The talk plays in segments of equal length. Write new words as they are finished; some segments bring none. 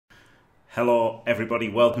Hello, everybody.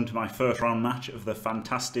 Welcome to my first round match of the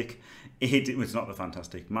fantastic it's not the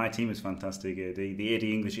fantastic. My team is fantastic. The AD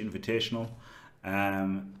English Invitational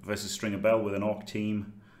versus Stringer Bell with an Orc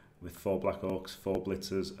team with 4 Black Orcs, 4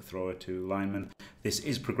 Blitzers, a thrower, 2 linemen. This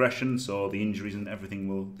is progression, so the injuries and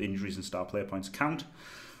the injuries and star player points count.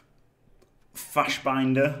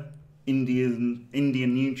 Fashbinder, Indian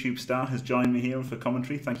YouTube star, has joined me here for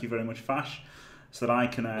commentary. Thank you very much, Fash, so that I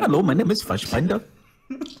can. Hello, my name is Fashbinder.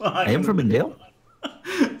 I am from India.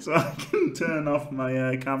 So I can turn off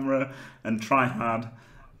my camera and try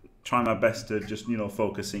my best to just,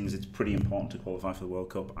 focus things. It's pretty important to qualify for the World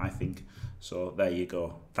Cup, I think. So there you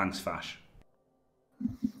go. Thanks, Fash.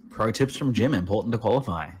 Pro tips from Jim, important to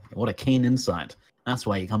qualify. What a keen insight. That's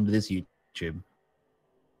why you come to this YouTube.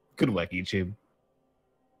 Good work, YouTube.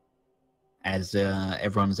 As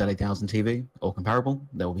everyone's at 8,000 TV or comparable,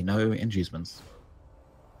 there will be no inducements.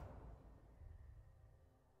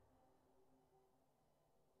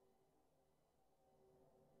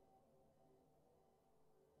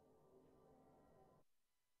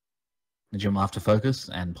 The Jim will have to focus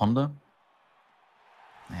and ponder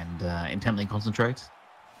and intently concentrate.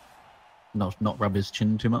 Not rub his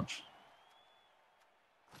chin too much,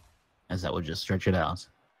 as that would just stretch it out.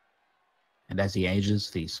 And as he ages,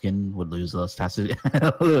 the skin would lose elasticity.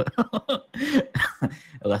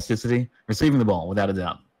 Receiving the ball, without a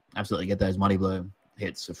doubt. Absolutely get those money blow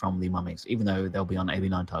hits from the mummies, even though they'll be on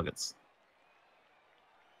 89 targets.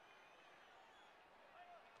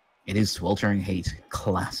 It is sweltering heat.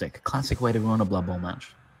 Classic way to run a Blood Bowl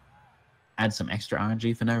match. Add some extra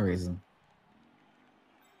RNG for no reason.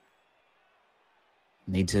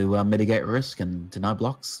 Need to mitigate risk and deny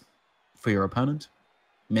blocks for your opponent.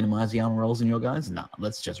 Minimize the armor rolls in your guys. Nah,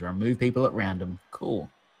 let's just remove people at random. Cool.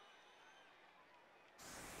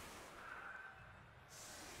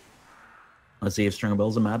 Let's see if Stringer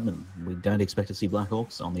Bell's a madman. We don't expect to see Black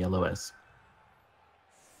Orcs on the LOS.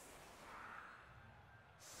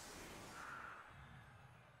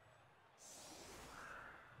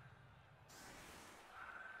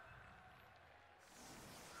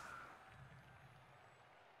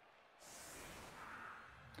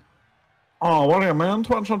 Oh, what do you mean,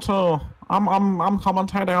 Twitcher 2? I'm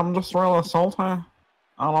commentating, I'm just really salty. And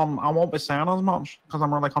I won't be saying as much, because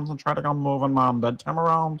I'm really concentrating on moving my Undead team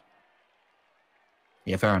around.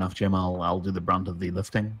 Yeah, fair enough, Jim. I'll do the brunt of the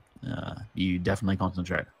lifting. You definitely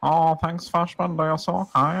concentrate. Oh, thanks, Fashbinder, you're so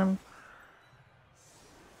kind.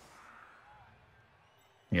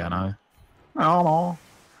 Yeah, I know. I don't know.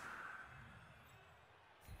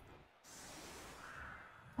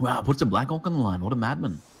 Wow, puts a Black Orc on the line. What a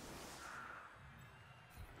madman.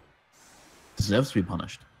 Deserves to be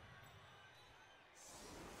punished.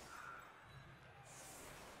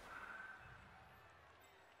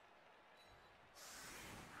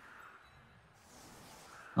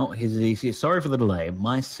 Oh, he's sorry for the delay.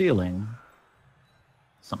 My ceiling,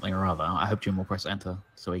 something or other. I hope Jim will press enter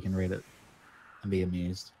so he can read it and be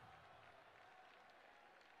amused.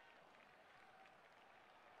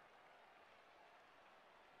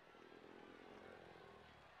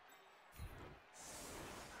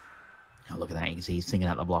 Oh, look at that. He's thinking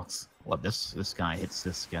out the blocks. What, this guy hits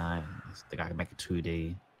this guy. The guy can make a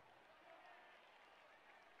 2D.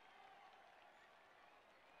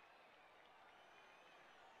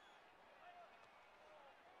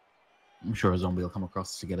 I'm sure a zombie will come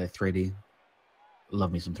across to get a 3D.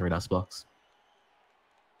 Love me some 3-dice blocks.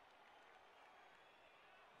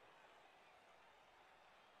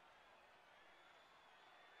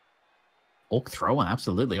 Orc Thrower,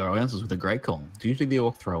 absolutely. Our answers with a great call. Usually the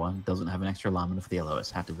Orc Thrower doesn't have an extra alignment for the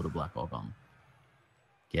LOS. Had to put a Black Orc on.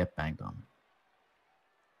 Get banged on.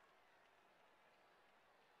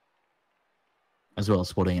 As well as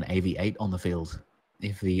spotting an AV8 on the field.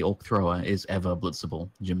 If the Orc Thrower is ever blitzable,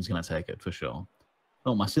 Jim's going to take it for sure.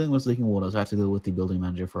 Oh, my ceiling was leaking water, so I have to deal with the building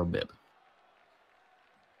manager for a bit.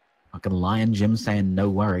 Fucking lying Jim saying no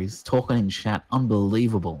worries. Talking in chat,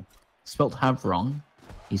 unbelievable. Spelt have wrong.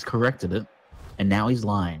 He's corrected it. And now he's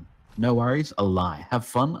lying. No worries, a lie. Have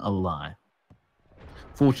fun, a lie.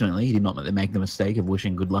 Fortunately, he did not make the mistake of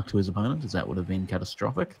wishing good luck to his opponent, as that would have been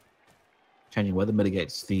catastrophic. Changing weather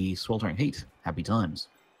mitigates the sweltering heat. Happy times.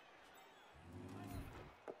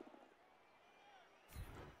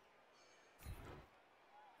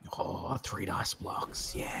 Oh, 3-dice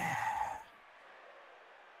blocks, yeah.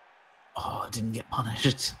 Oh, didn't get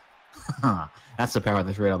punished. That's the power of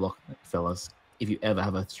the 3-dice block, fellas. If you ever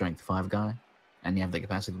have a strength 5 guy, and you have the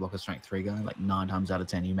capacity to block a strength 3 guy, like 9 times out of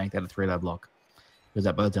 10, you make that a 3-die block. Because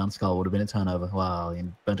that both down skull would have been a turnover. Wow,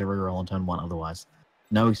 you burnt a reroll on turn 1 otherwise.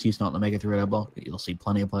 No excuse not to make a 3-die block. You'll see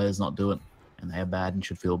plenty of players not do it, and they are bad and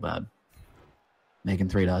should feel bad. Making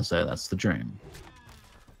 3 dice though, that's the dream.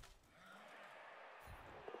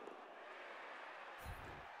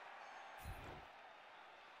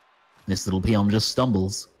 This little peon just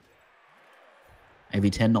stumbles.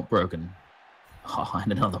 AV10 not broken. Oh,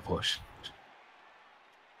 and another push.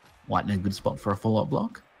 White in a good spot for a follow-up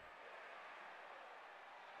block.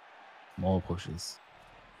 More pushes.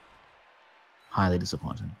 Highly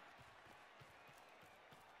disappointing.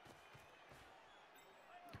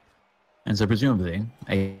 And so presumably,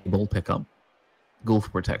 a ball pickup, ghoul for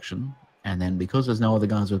protection, and then because there's no other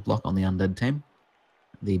guys with block on the undead team,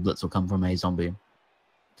 the blitz will come from a zombie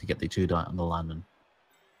to get the 2 die on the lineman.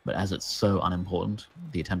 But as it's so unimportant,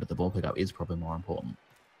 the attempt at the ball pickup is probably more important.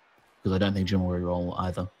 Because I don't think Jim will reroll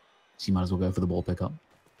either. So you might as well go for the ball pickup.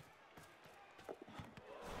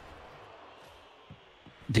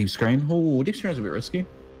 Deep screen. Oh, deep screen is a bit risky.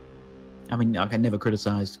 I mean, I can never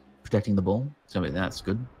criticize protecting the ball, so that's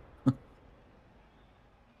good.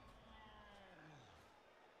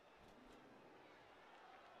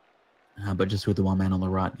 But just with the one man on the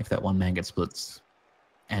right, if that one man gets splits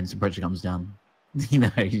and some pressure comes down, you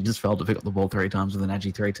know, you just failed to pick up the ball 3 times with an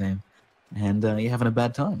AG3 team, and you're having a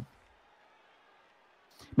bad time.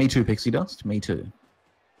 Me too, Pixie Dust. Me too.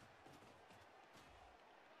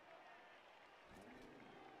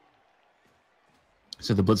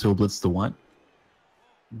 So the blitz will blitz the white.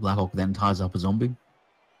 Blackhawk then ties up a zombie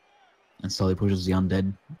and slowly pushes the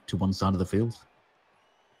undead to one side of the field.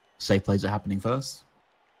 Safe plays are happening first.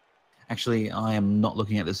 Actually, I am not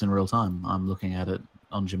looking at this in real time. I'm looking at it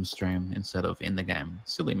on Jim's stream instead of in the game.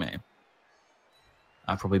 Silly me.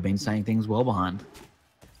 I've probably been saying things well behind.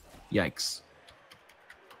 Yikes.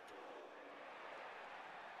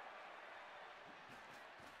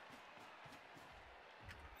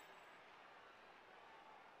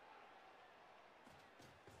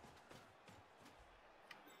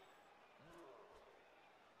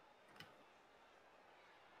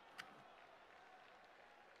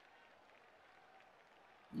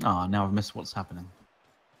 Oh, now I've missed what's happening.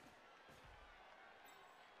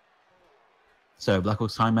 So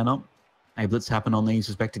Blackhawk's time men up. A blitz happen on the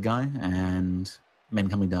suspected guy, and men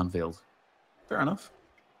coming downfield. Fair enough.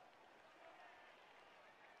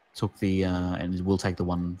 Took the, and we'll take the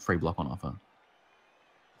 1 free block on offer.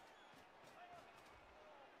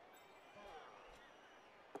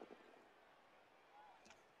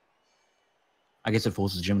 I guess it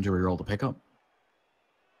forces Jim to reroll the pickup.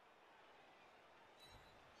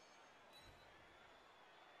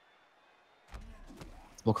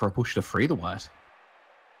 Look for a push to free the white.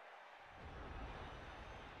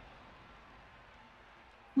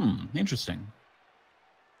 Interesting.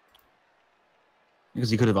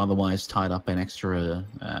 Because he could have otherwise tied up an extra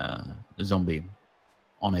zombie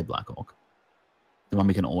on a Blackhawk. The one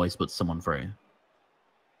we can always put someone free.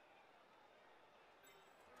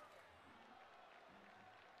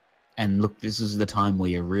 And look, this is the time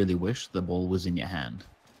where you really wish the ball was in your hand.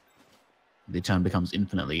 The turn becomes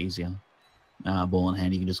infinitely easier. Ball in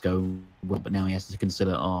hand, you can just go, but now he has to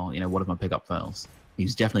consider, oh, you know, what if my pickup fails?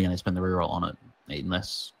 He's definitely going to spend the reroll on it,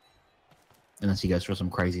 unless he goes for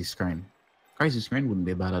some crazy screen. Crazy screen wouldn't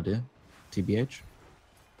be a bad idea, TBH.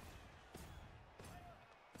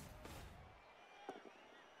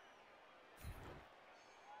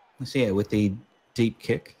 So yeah, with the deep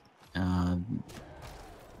kick, and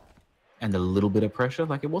a little bit of pressure,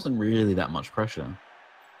 like it wasn't really that much pressure.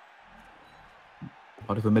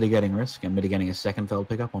 But if we're mitigating risk and mitigating a second failed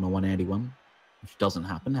pickup on a 181, which doesn't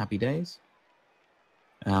happen, happy days.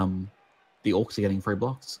 The Orcs are getting free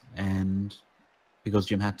blocks, and because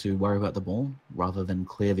Jim had to worry about the ball rather than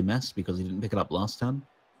clear the mess because he didn't pick it up last turn,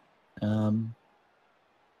 the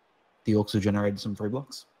Orcs have generated some free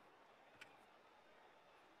blocks.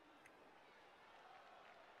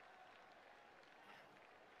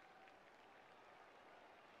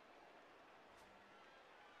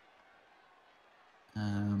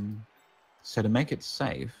 So to make it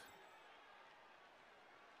safe,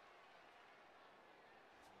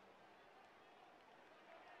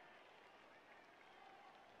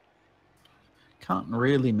 can't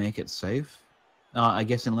really make it safe. I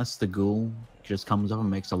guess unless the ghoul just comes up and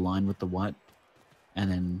makes a line with the white,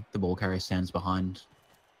 and then the ball carrier stands behind.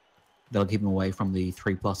 That'll keep him away from the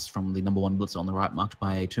 3+ from the #1 blitz on the right, marked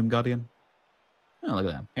by a Tomb Guardian. Oh,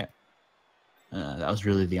 look at that. Yeah. That was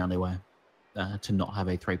really the only way to not have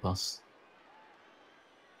a 3+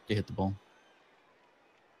 to hit the ball.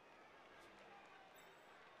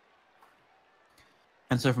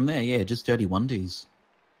 And so from there, yeah, just dirty 1Ds.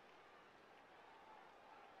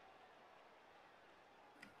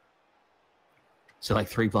 So like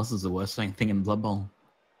 3+ is the worst thing in Blood Bowl.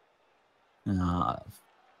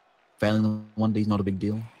 Failing the 1D is not a big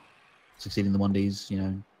deal. Succeeding the 1Ds, you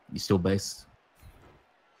know, you're still based.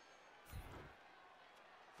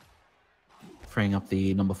 Freeing up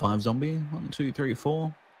the number 5 zombie. 1, 2, 3,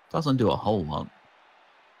 4. Doesn't do a whole lot.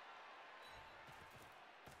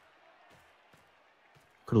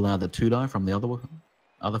 Could allow the 2 die from the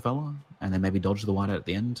other fella, and then maybe dodge the whiteout at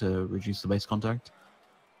the end to reduce the base contact.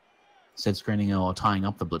 Instead screening or tying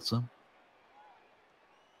up the blitzer.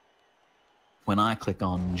 When I click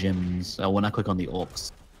on Jim's, when I click on the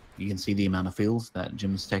Orcs, you can see the amount of fields that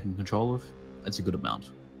Jim's taking control of. It's a good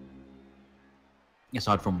amount.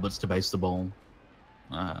 Aside from blitz to base the ball,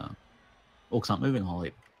 Orcs aren't moving a whole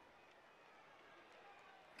heap.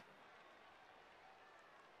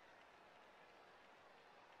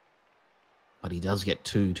 But he does get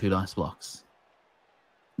two dice blocks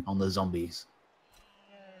on the zombies.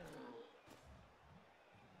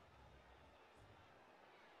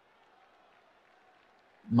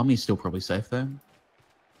 Mummy's still probably safe though.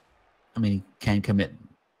 I mean, he can commit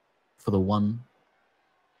for the 1.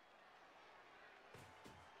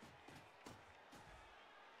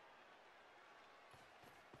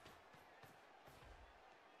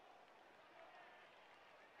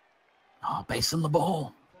 Oh, basing the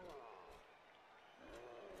ball.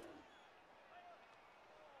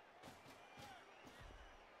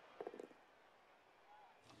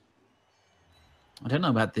 I don't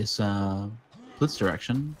know about this blitz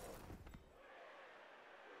direction.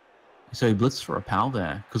 So he blitzed for a pal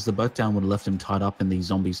there, because the boat down would have left him tied up in the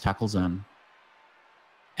zombies' tackle zone.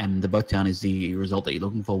 And the boat down is the result that you're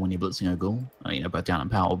looking for when you're blitzing a ghoul. You know, boat down and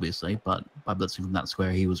pal, obviously, but by blitzing from that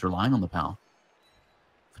square, he was relying on the pal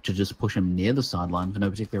to just push him near the sideline for no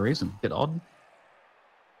particular reason. Bit odd.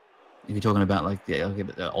 If you're talking about, like,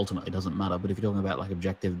 ultimately it doesn't matter, but if you're talking about, like,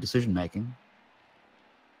 objective decision-making,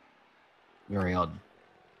 very odd.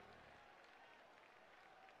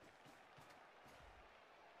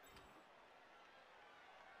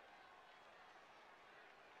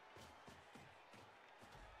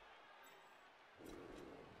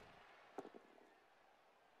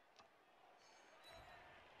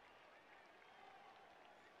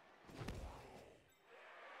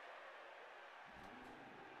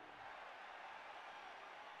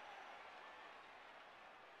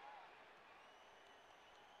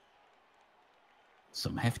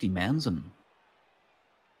 Some hefty mansin.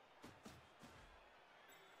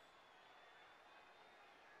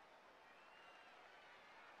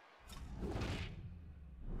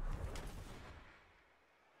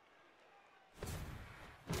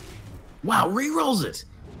 Wow, rerolls it!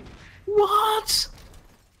 What?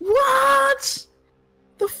 What?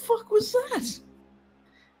 The fuck was that?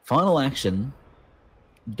 Final action.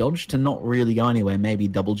 Dodge to not really go anywhere. Maybe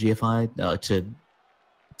double GFI to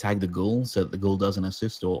tag the ghoul so that the ghoul doesn't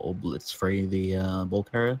assist or blitz free the ball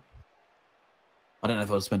carrier. I don't know if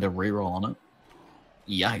I would spend a reroll on it.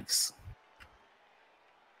 Yikes.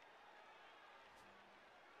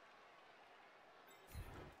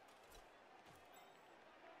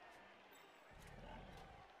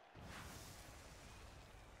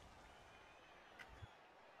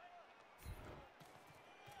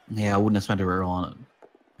 Yeah, I wouldn't have spent a reroll on it.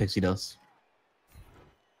 Pixie does.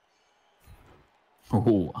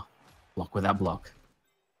 Ooh, block with that block.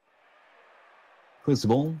 Clears the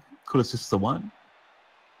ball. Could assist the 1.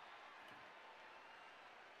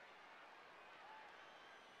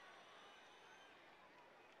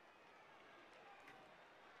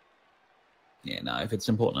 Yeah, no, if it's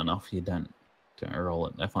important enough, you don't roll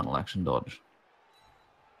it. No final action dodge.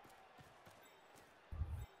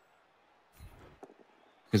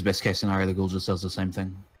 Because best case scenario, the ghoul just does the same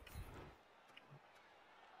thing.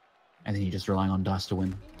 And then you're just relying on dice to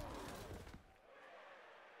win.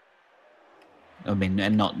 I mean,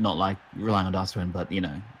 and not like relying on dice to win, but, you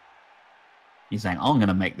know, you're saying, I'm going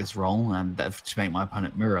to make this roll and to make my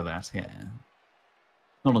opponent mirror that, yeah.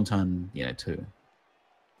 Not on turn, 2.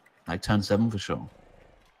 Like turn 7 for sure.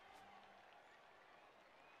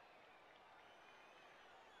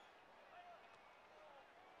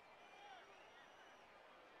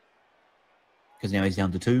 Because now he's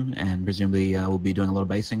down to 2, and presumably will be doing a lot of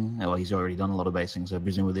basing. Well, he's already done a lot of basing, so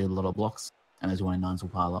presumably a lot of blocks, and those 1 in 9s will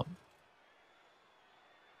pile up.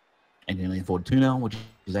 And you're leaning forward 2 now, which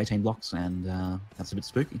is 18 blocks, and that's a bit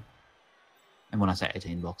spooky. And when I say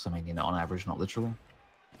 18 blocks, I mean, on average, not literally.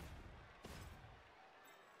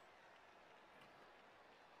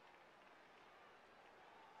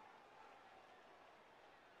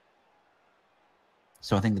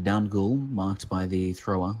 So I think the down ghoul, marked by the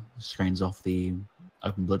thrower, screens off the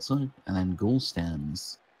open blitzer, and then ghoul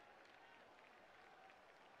stands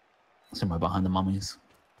somewhere behind the mummies.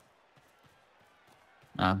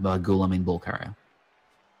 By ghoul, I mean ball carrier.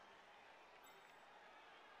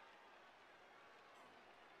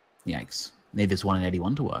 Yikes. Need this 1 in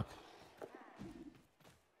 81 to work.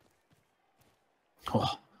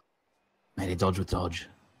 Oh, made a dodge with dodge.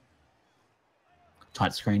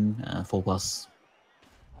 Tight screen, 4 plus.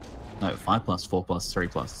 No, 5 plus, 4 plus, 3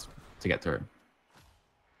 plus to get through.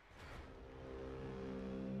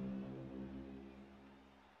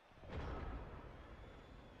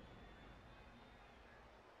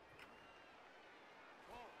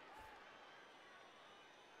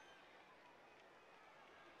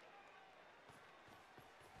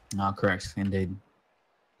 Ah, correct, indeed.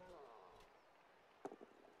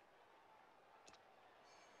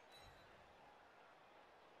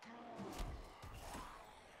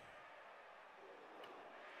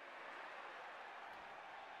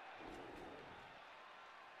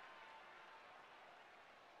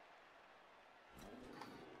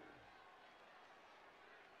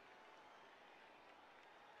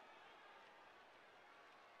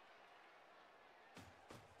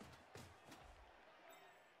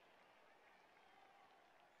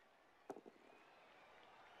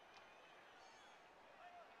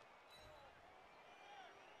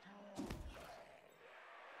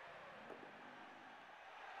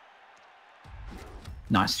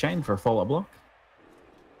 Nice chain for a follow-up block.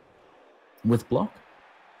 With block.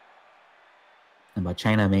 And by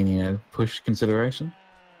chain, I mean, you know, push consideration.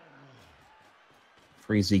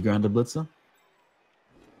 Free Z grounded blitzer.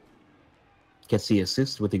 Gets the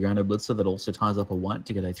assist with the grounded blitzer that also ties up a white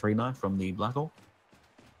to get a 3-knife from the Black Hawk.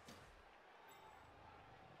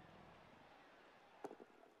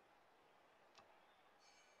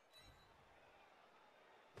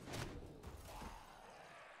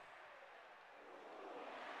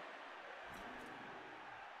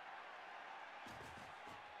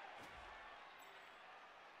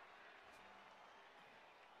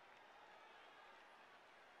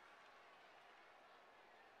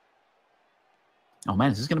 Oh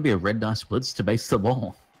man, is this going to be a red dice blitz to base the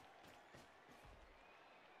ball?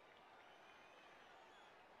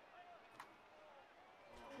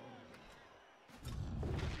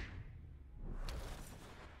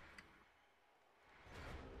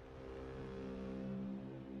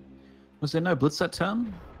 Was there no blitz that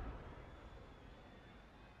turn?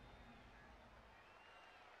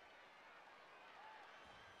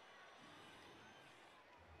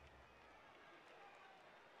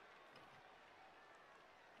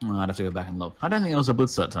 Oh, I'd have to go back and look. I don't think there was a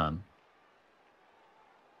blitz that turn.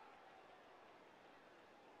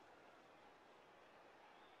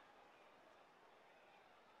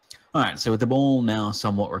 All right, so with the ball now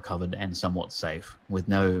somewhat recovered and somewhat safe, with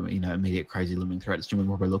no, you know, immediate crazy looming threats, Jim will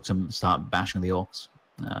probably look to start bashing the Orcs,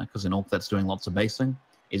 because an Orc that's doing lots of basing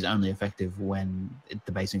is only effective when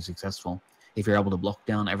the basing's successful. If you're able to block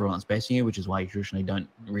down everyone that's basing you, which is why you traditionally don't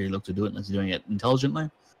really look to do it unless you're doing it intelligently,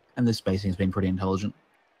 and this basing's been pretty intelligent.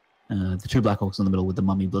 The 2 Black Orcs in the middle with the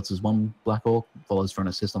mummy blitzes 1 Black Orc, follows for an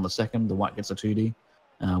assist on the second. The white gets a 2D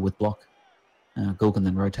with block. Ghoul can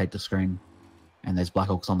then rotate the screen, and there's Black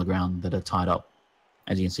Orcs on the ground that are tied up.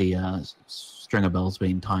 As you can see, Stringer Bell's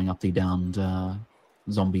been tying up the downed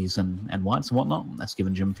zombies and whites and whatnot. That's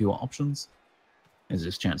given Jim fewer options. There's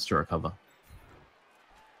this chance to recover.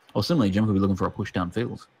 Or similarly, Jim could be looking for a push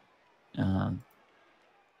downfield.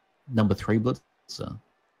 Number 3 blitzer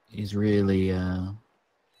is really...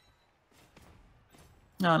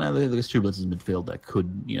 No, there's 2 blitzers in midfield that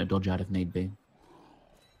could, you know, dodge out if need be.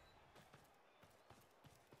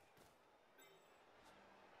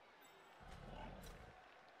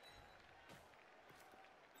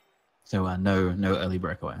 So no early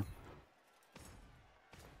breakaway.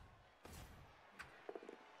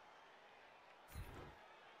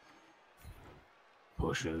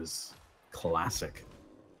 Pushes. Classic.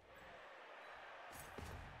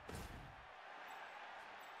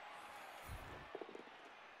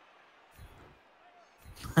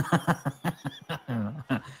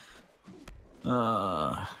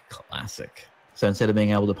 Classic. So instead of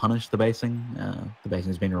being able to punish the basing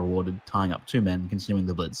has been rewarded tying up 2 men, continuing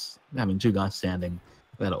the blitz, having 2 guys standing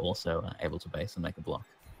that are also able to base and make a block.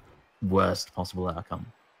 Worst possible outcome.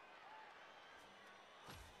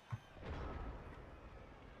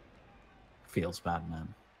 Feels bad,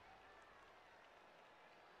 man.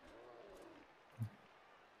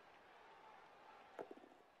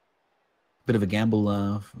 Bit of a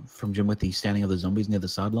gamble from Jim with the standing of the zombies near the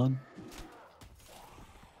sideline.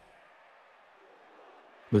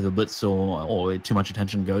 With a blitz or too much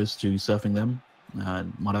attention goes to surfing them,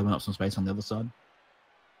 might open up some space on the other side.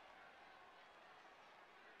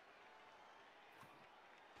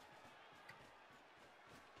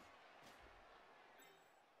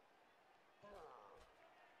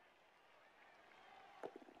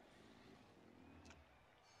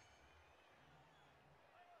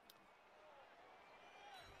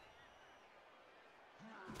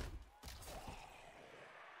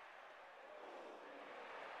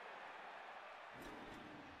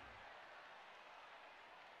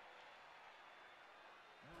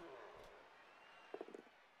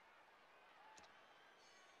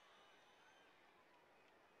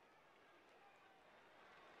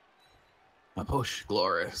 A push,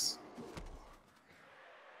 glorious.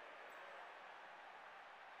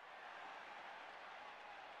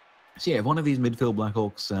 So yeah, if one of these midfield Black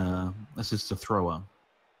Orcs assists a thrower,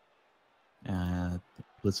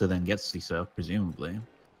 Blitzer then gets the surf, presumably.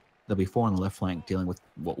 There'll be 4 on the left flank dealing with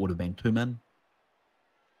what would have been 2 men.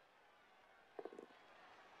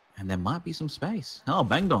 And there might be some space. Oh,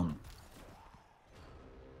 banged on.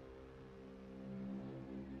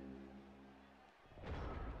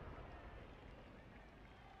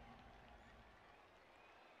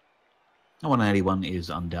 The 181 is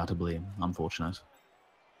undoubtedly unfortunate.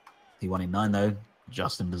 The 189, though,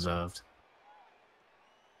 just and deserved.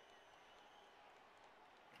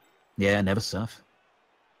 Yeah, never surf.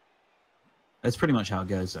 That's pretty much how it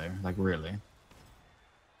goes, though. Like, really.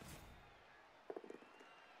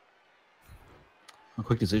 A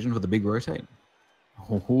quick decision for the big rotate.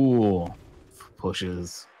 Oh,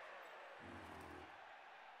 pushes.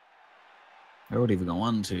 Where would even go?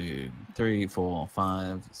 1, 2, 3, 4,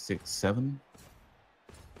 5, 6, 7.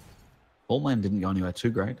 Ballman didn't go anywhere too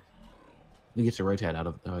great. We get to rotate out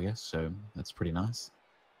of it, though, I guess, so that's pretty nice.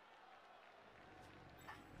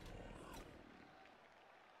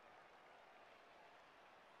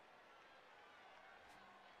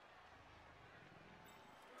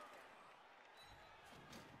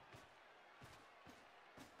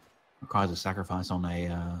 Requires a sacrifice on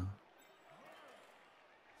a...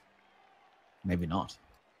 maybe not.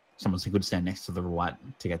 Someone could stand next to the right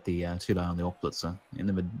to get the 2-die on the Orc Blitzer in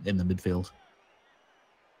the midfield.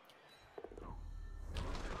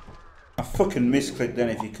 I fucking misclicked then,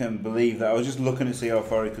 if you can believe that. I was just looking to see how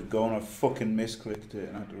far he could go and I fucking misclicked it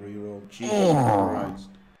and I had to reroll. Jesus Christ.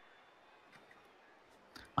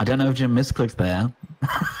 I don't know if Jim misclicked there.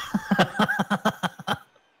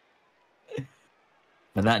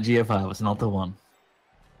 But that GFI was not the one.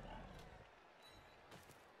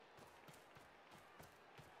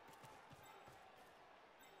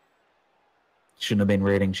 Shouldn't have been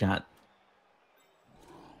reading chat.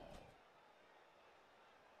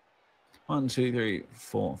 1, 2, 3,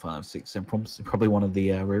 4, 5, 6, 7. Probably one of the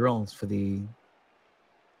rerolls for the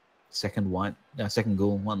second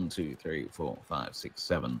ghoul. 1, 2, 3, 4, 5, 6,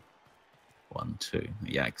 7. 1, 2.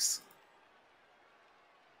 Yikes.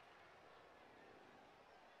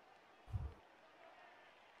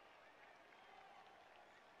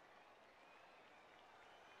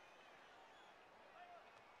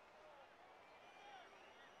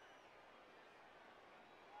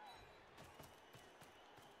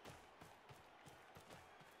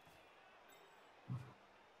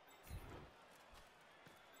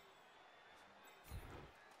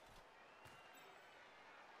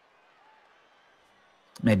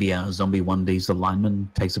 Maybe Zombie 1D's the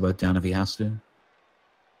lineman, takes the boat down if he has to.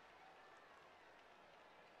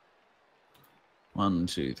 1,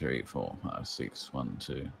 2, 3, 4, 5, 6. 1,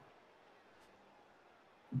 2. 1,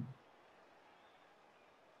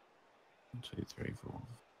 2, 3, 4,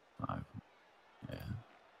 5. Yeah.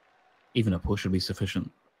 Even a push would be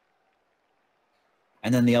sufficient.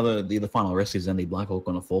 And then the final risk is then the Black Orc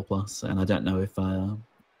on a 4+, and I don't know if a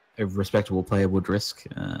respectable player would risk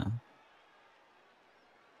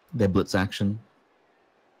their blitz action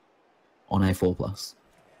on a 4+.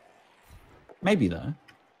 Maybe though.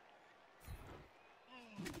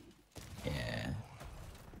 Yeah.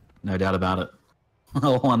 No doubt about it.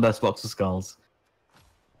 One best box of skulls.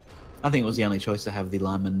 I think it was the only choice to have the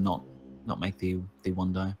lineman not make the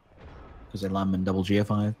 1-die. Because a lineman double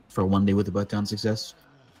GFI for a 1D with the both down success.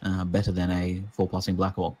 Better than a 4+ing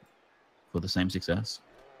Black Orc for the same success.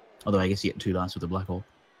 Although I guess you get 2 dice with the Black Orc.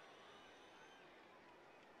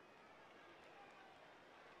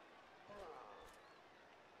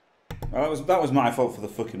 Well, that was my fault for the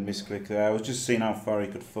fucking misclick there. I was just seeing how far he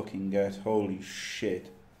could fucking get. Holy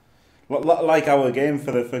shit! Like our game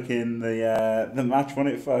for the fucking the match, wasn't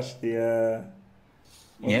it, Fash?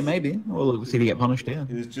 Yeah, maybe. We'll see if you get punished here.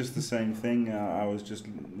 It was just the same thing. I was just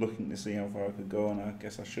looking to see how far I could go, and I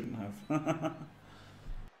guess I shouldn't have.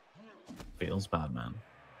 Feels bad, man.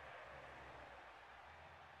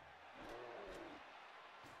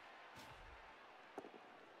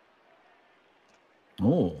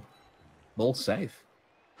 Oh. Ball safe.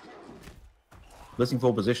 Listening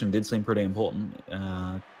for position did seem pretty important.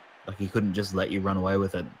 Like he couldn't just let you run away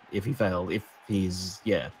with it if he failed. If he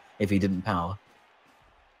didn't power.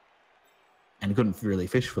 And he couldn't really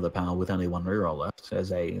fish for the power with only 1 reroll left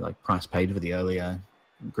as a price paid for the earlier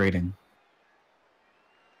greeting.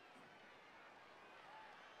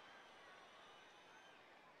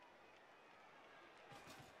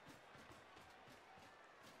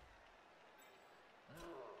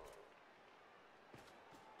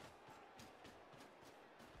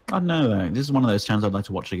 I don't know though. This is one of those turns I'd like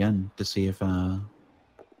to watch again to see if a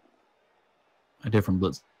different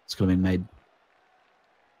blitz could have been made.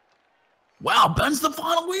 Wow, burns the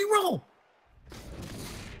final reroll!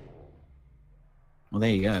 Well, there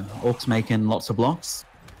you go. Orcs making lots of blocks.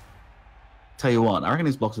 Tell you what, I reckon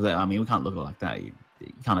these blocks are there. I mean, we can't look at it like that. You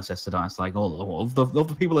can't assess the dice like all of the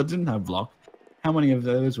people that didn't have block. How many of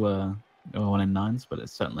those were 1 in 9s? But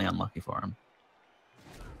it's certainly unlucky for him.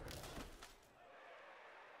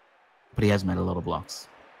 But he has made a lot of blocks.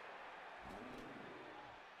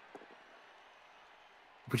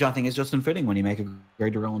 Which I think is just unfitting when you make a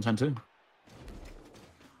grade to roll on turn 2.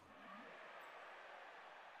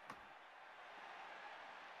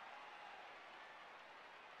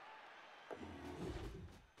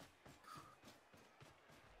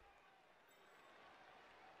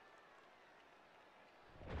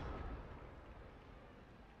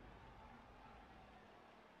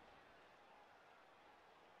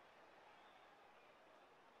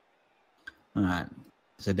 Alright,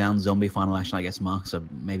 so down zombie final action I guess marks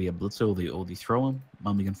maybe a blitzer or the thrower.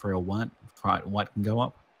 Mummy can throw a white can go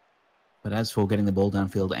up. But as for getting the ball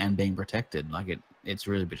downfield and being protected, like it's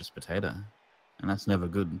really just potato. And that's never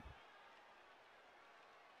good.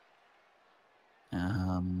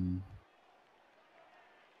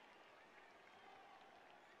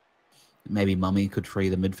 Maybe Mummy could free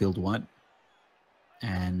the midfield white.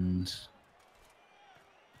 And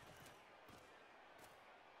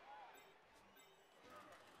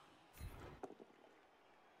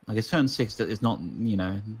I guess turn 6 is not,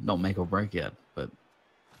 not make or break yet, but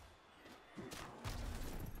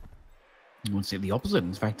I want to see the opposite.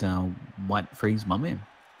 In fact, white frees Mummy.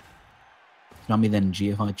 Is Mummy then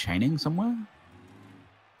GFI chaining somewhere?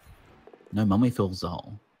 No, Mummy fills the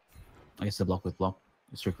hole. I guess the block with block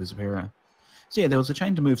is strictly superior. So yeah, there was a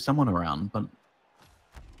chain to move someone around, but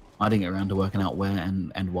I didn't get around to working out where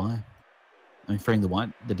and why. I mean, freeing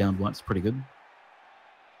the downed white's pretty good.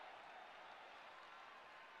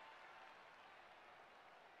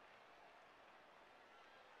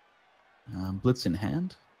 Blitz in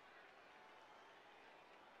hand.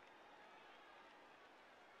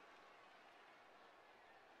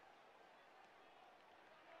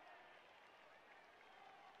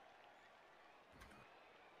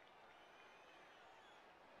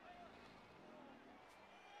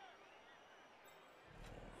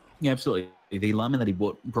 Yeah, absolutely. The lineman that he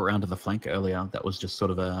brought around to the flank earlier, that was just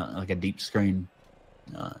sort of like a deep screen,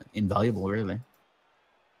 invaluable, really.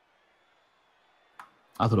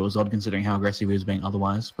 I thought it was odd considering how aggressive he was being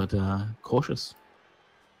otherwise, but cautious.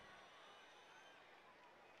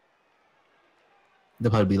 The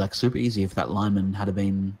play would be like super easy if that lineman had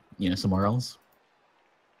been, somewhere else.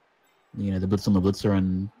 The blitz on the blitzer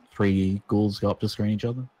and 3 ghouls go up to screen each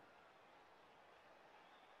other.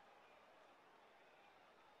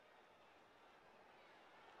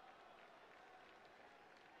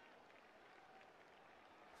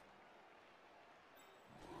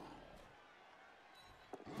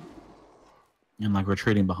 And like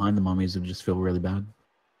retreating behind the mummies would just feel really bad.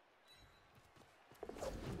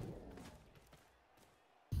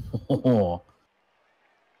 Oh.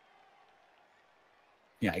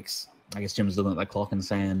 Yikes. I guess Jim's looking at that clock and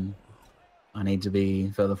saying, I need to be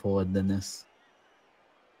further forward than this.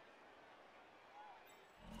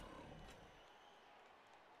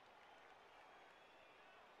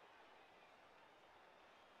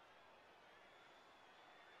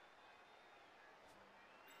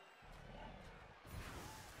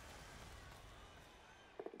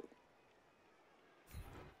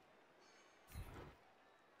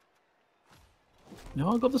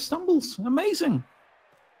 No, I got the stumbles. Amazing.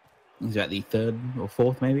 Is that the 3rd or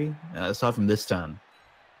 4th, maybe? Aside from this turn.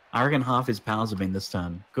 I reckon half his powers have been this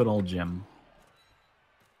turn. Good old Jim.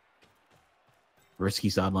 Risky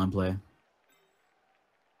sideline play.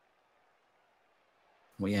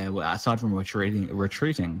 Well, yeah, aside from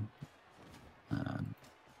retreating,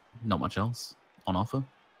 not much else on offer.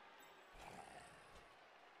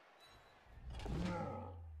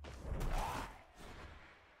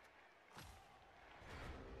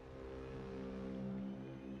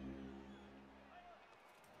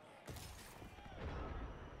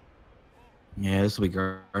 Yeah, this will be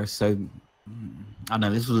gross. So, I don't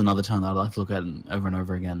know, this was another time that I'd like to look at over and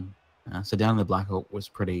over again. So down in the Black Hawk was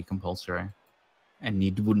pretty compulsory. And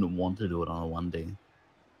you wouldn't want to do it on a 1D.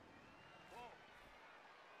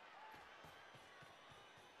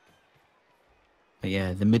 But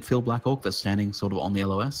yeah, the midfield Black Hawk that's standing sort of on the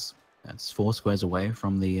LOS, that's 4 squares away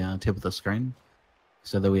from the tip of the screen.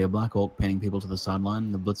 So there we have Black Hawk pinning people to the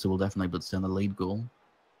sideline. The blitzer will definitely blitz down the lead ghoul.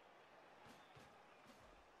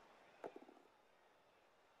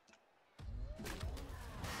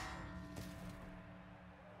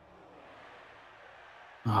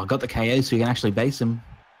 Oh, got the KO so you can actually base him.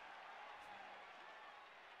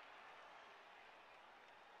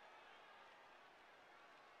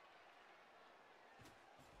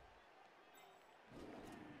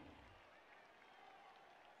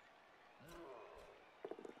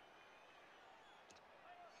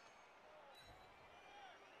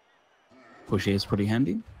 Push here is pretty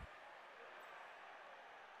handy.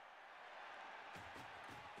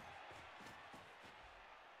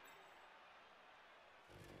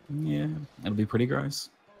 Yeah, it'll be pretty gross.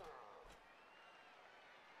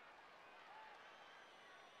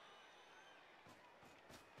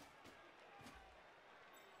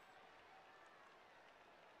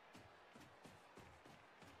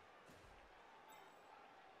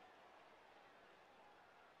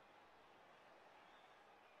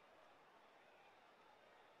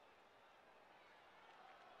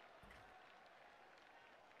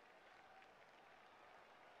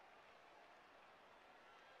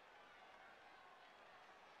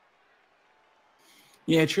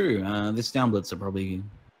 Yeah, true. This down blitzer probably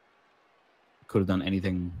could have done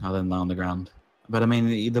anything other than lie on the ground. But I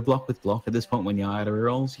mean, the block with block at this point when you're out of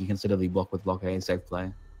rerolls, you consider the block with block a safe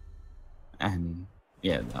play. And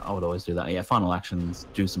yeah, I would always do that. Yeah, final actions,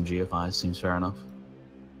 do some GFIs, seems fair enough.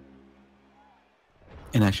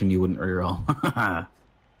 In action, you wouldn't reroll.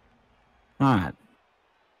 Alright.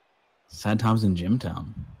 Sad times in Gymtown.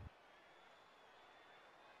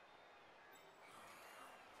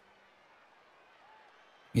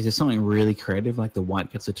 Is there something really creative, like the white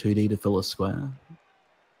gets a 2D to fill a square?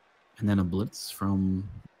 And then a blitz from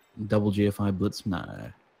double GFI blitz? No.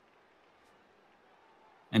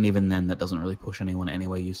 And even then, that doesn't really push anyone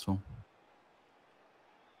anywhere useful.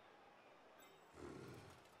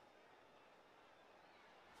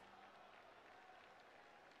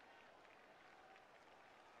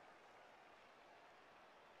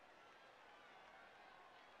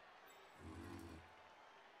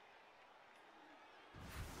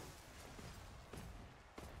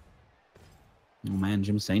 Oh man,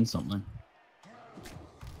 Jim's saying something.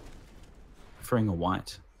 Preferring a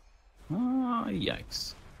white. Oh,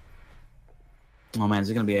 yikes. Oh man, is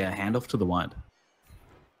it going to be a handoff to the white?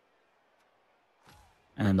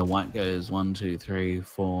 And then the white goes 1, 2, 3,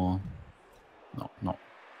 4. Not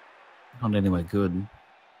anywhere good.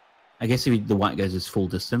 I guess if the white goes his full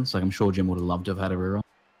distance, like I'm sure Jim would have loved to have had a reroll.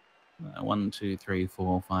 1, 2, 3,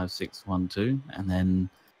 4, 5, 6, 1, 2. And then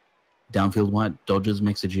downfield white dodges,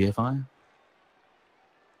 makes a GFI.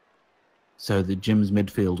 So the Jim's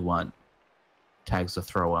midfield white tags the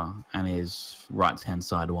thrower and his right-hand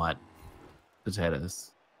side white potatoes.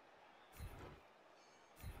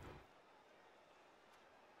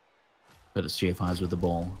 But it's GFIs with the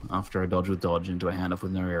ball after a dodge with dodge into a handoff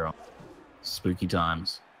with no reroll. Spooky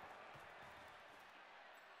times.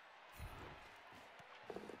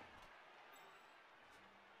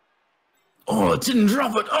 Oh, it didn't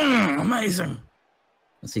drop it! Oh, amazing!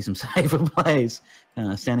 Let's see some safer plays.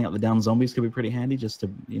 Standing up the down zombies could be pretty handy just to,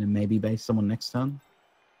 maybe base someone next turn.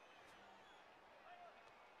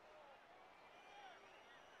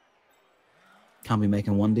 Can't be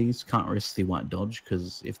making 1Ds. Can't risk the white dodge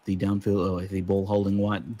because if the downfield or if the ball holding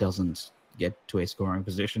white doesn't get to a scoring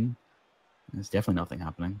position, there's definitely nothing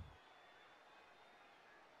happening.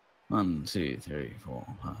 1, 2, 3, 4.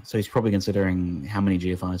 So he's probably considering how many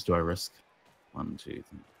GFIs do I risk? 1, 2,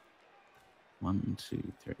 3. 1, 2,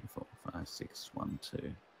 3, 4, 5, 6, 1,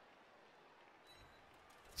 2.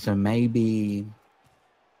 So maybe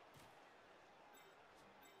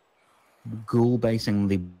Ghoul basing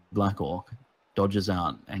the Black Orc dodges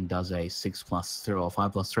out and does a 6+3 or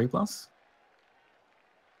 5+3+.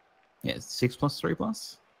 Yeah,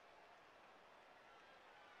 6+3+.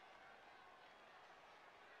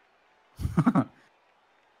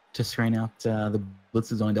 To screen out the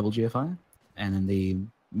blitzers on double GFI, and then the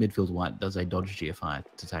midfield white does a dodge GFI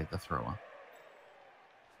to take the thrower.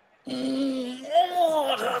 Oh,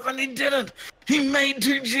 what happened? He did it! He made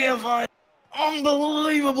 2 GFI!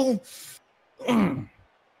 Unbelievable!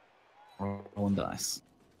 Rolling dice.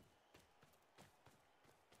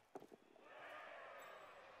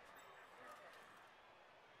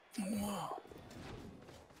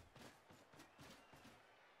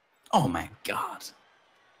 Oh my god.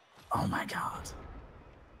 Oh my god.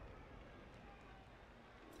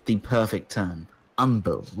 The perfect turn.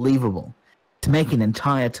 Unbelievable. To make an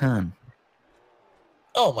entire turn.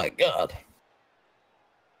 Oh my god.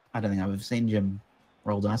 I don't think I've ever seen Jim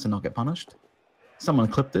roll dice and not get punished. Someone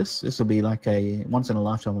clip this. This will be like a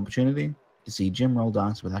once-in-a-lifetime opportunity to see Jim roll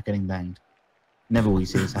dice without getting banged. Never will you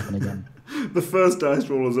see this happen again. The first dice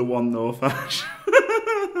roll is a 1 though, Fash.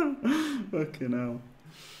 Fucking hell.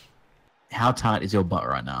 How tight is your butt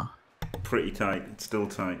right now? Pretty tight. It's still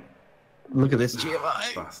tight. Look at this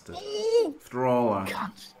GMI. Bastard. After all that.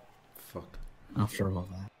 God. Fuck. After all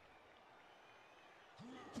that.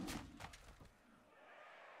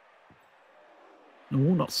 Oh,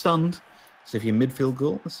 not stunned. So if you're midfield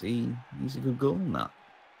goal, let's see. Use a good goal? No.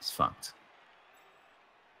 It's fucked.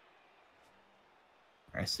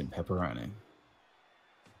 Rest in pepperoni.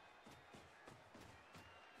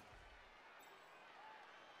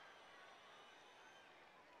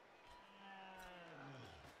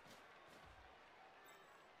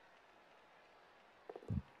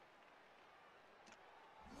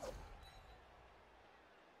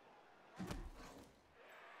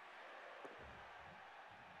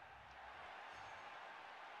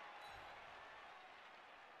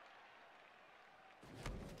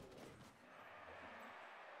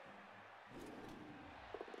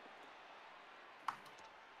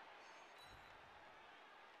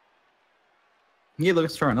 Yeah, look,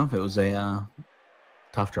 it's fair enough. It was a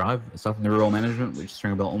tough drive. It's something the rule management, which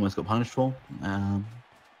Stringer Bell almost got punished for.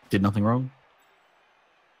 Did nothing wrong.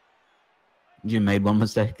 You made one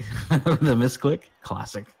mistake. The misclick.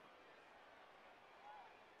 Classic.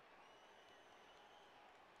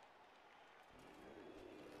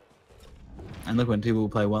 And look, when people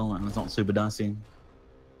play well and it's not super dicey.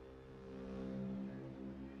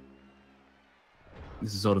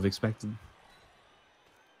 This is sort of expected.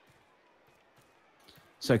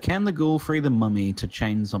 So can the ghoul free the mummy to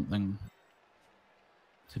chain something?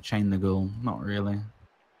 To chain the ghoul? Not really.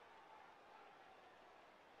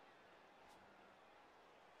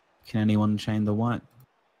 Can anyone chain the white?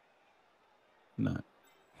 No.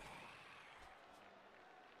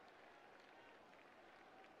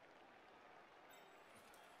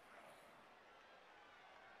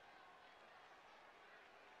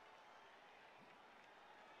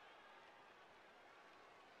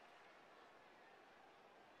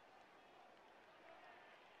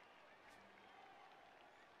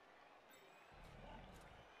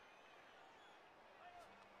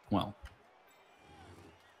 Well.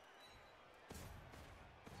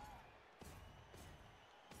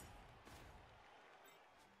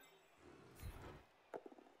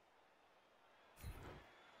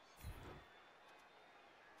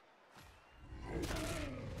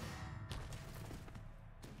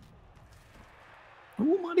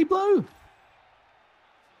 Ooh, mighty blow!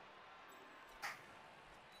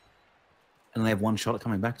 And they have one shot at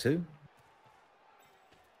coming back too.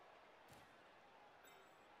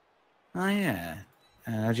 Oh yeah.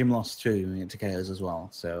 Jim lost 2 to KOs as well,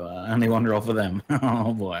 so only one roll for them.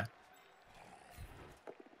 Oh boy.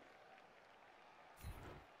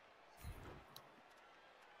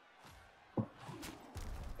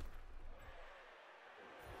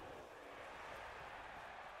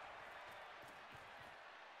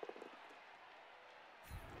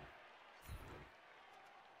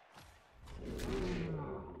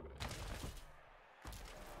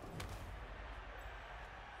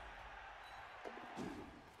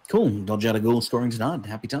 Cool. Dodge out a goal scoring tonight.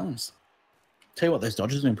 Happy times. Tell you what, those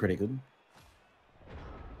dodges have been pretty good.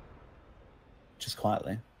 Just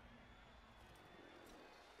quietly.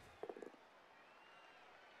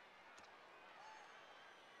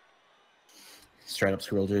 Straight up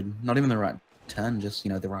squirrel, dude. Not even the right turn, just,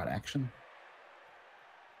 you know, the right action.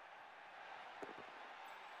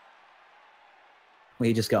 Where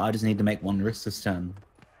you just go, I just need to make one wrist this turn.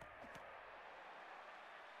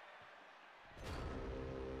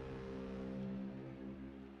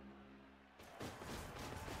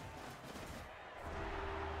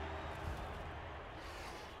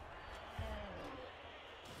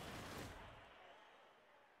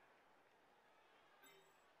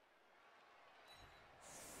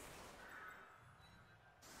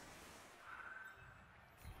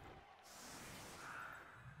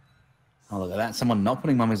 Oh, look at that. Someone not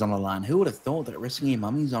putting mummies on the line. Who would have thought that risking your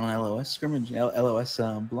mummies on an LOS scrimmage, LOS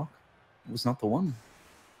block was not the one?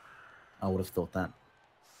 I would have thought that.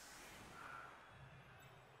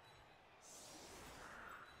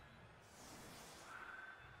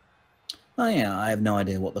 Oh, yeah, I have no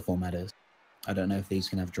idea what the format is. I don't know if these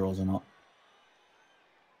can have draws or not.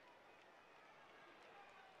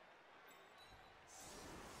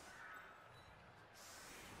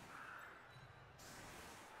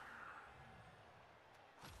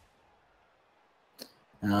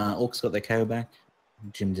 Orcs got their KO back.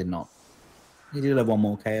 Jim did not. He did have one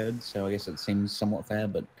more KO'd, so I guess it seems somewhat fair,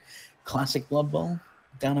 but classic Blood Bowl.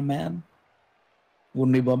 Down a man.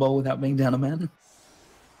 Wouldn't be Blood Bowl without being down a man.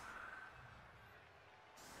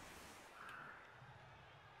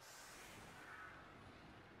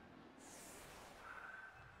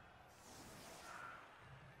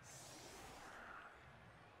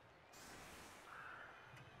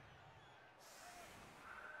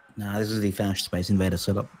 Nah, this is the Fash Space Invader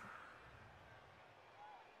setup.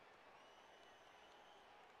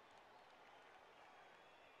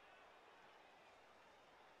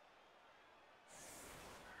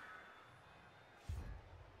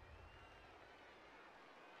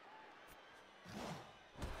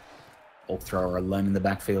 Orc thrower alone in the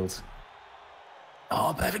backfield.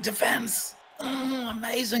 Oh, perfect defense!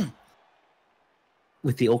 Amazing!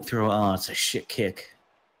 With the Orc thrower, oh, it's a shit kick.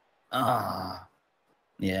 Ah.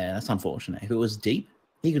 Yeah, that's unfortunate. If it was deep,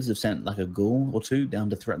 he could have sent like a ghoul or two down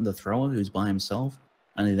to threaten the thrower who's by himself,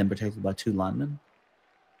 only then protected by 2 linemen.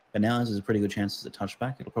 But now there's a pretty good chance it's a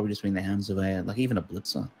touchback. It'll probably just be in the hands of a, like even a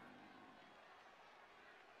blitzer.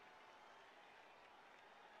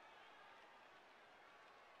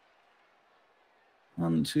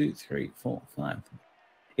 One, two, three, four, five.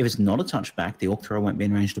 If it's not a touchback, the Orc thrower won't be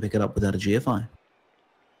in range to pick it up without a GFI.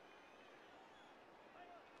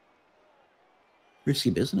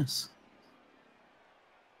 Risky business.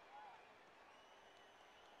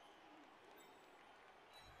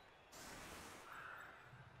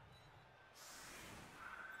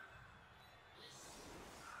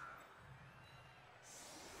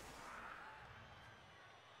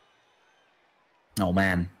 Oh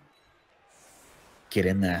man. Get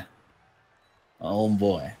in there. Oh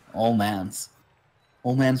boy. All mans.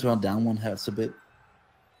 All mans while down one hurts a bit.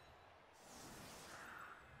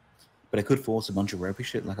 But it could force a bunch of ropey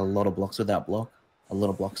shit, like a lot of blocks without block. A lot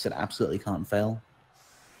of blocks that absolutely can't fail.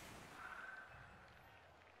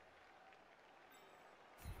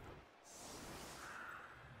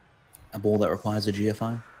 A ball that requires a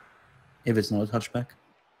GFI, if it's not a touchback.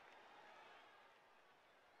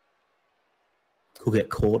 Could get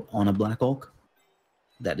caught on a Black Orc.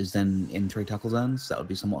 That is then in 3 tackle zones. That would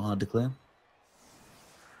be somewhat hard to clear.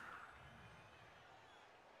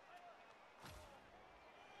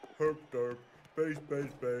 Herp derp, base,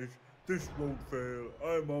 base, base. This won't fail.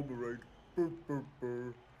 I'm on the right. Burr, burr,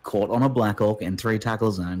 burr. Caught on a Black Orc in 3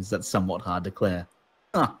 tackle zones. That's somewhat hard to clear.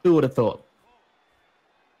 Huh, who would have thought?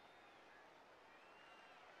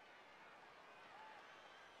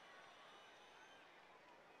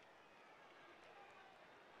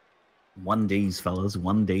 One D's, fellas.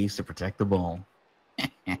 1 D's to protect the ball.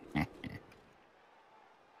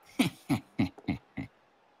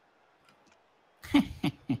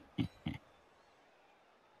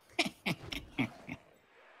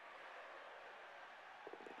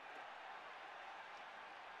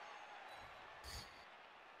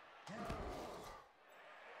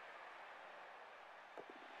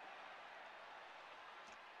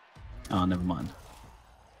 Oh, never mind.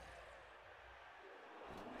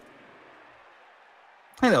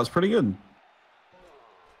 Hey, that was pretty good.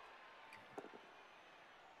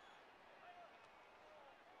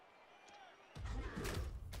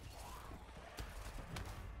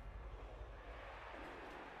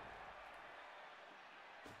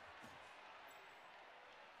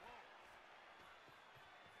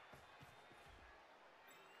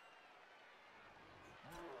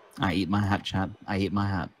 I eat my hat, chat. I eat my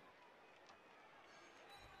hat.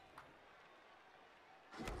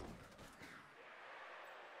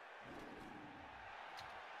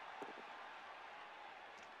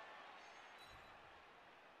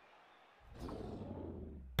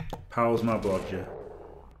 Powell's my blodger.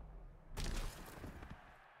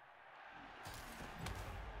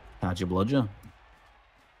 How'd you bludger?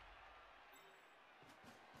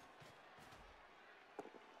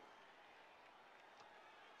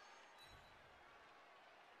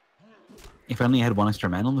 If only you had 1 extra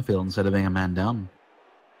man on the field instead of being a man down,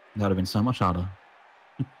 that would have been so much harder.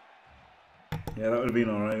 Yeah, that would have been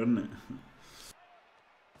alright, wouldn't it?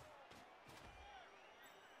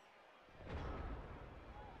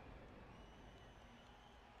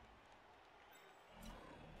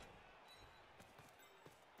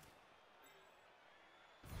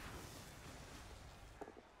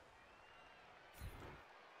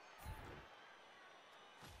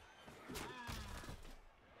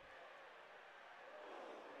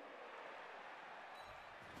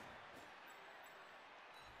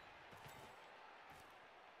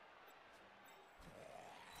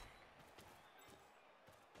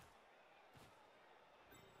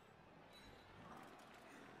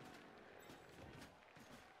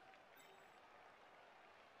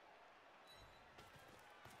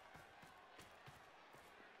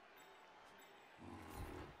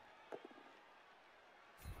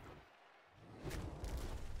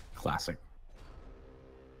 Classic.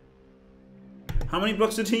 How many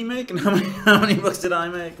blocks did he make, and how many blocks did I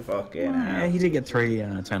make? Fucking Yeah, hell. he did get 3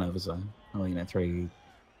 turnovers though. Oh, 3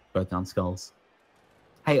 both down skulls.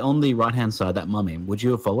 Hey, on the right-hand side, that mummy, would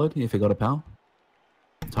you have followed if he got a pal?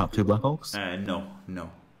 Top 2 Black Orcs?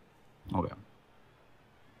 No. Okay.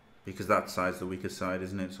 Because that side's the weakest side,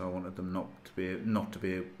 isn't it? So I wanted them not to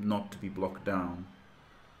be blocked down.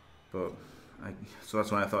 But so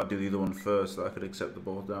that's why I thought I'd do the other one first, so that I could accept the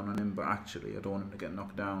ball down on him. But actually, I don't want him to get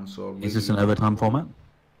knocked down. So really, Is this an overtime format?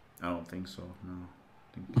 I don't think so. No.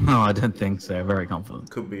 No, I don't think so. Very confident.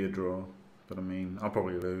 Could be a draw, but I mean, I'll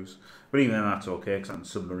probably lose. But even then, that's okay because I'm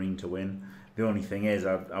Submarine to win. The only thing is,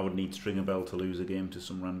 I would need Stringer Bell to lose a game to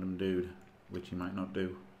some random dude, which he might not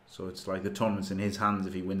do. So it's like the tournament's in his hands.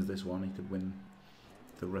 If he wins this one, he could win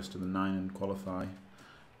the rest of the 9 and qualify.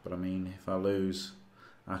 But I mean, if I lose,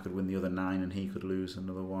 I could win the other 9 and he could lose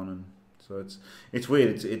another one. And so it's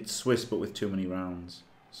weird. It's Swiss, but with too many rounds.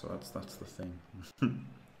 So that's the thing.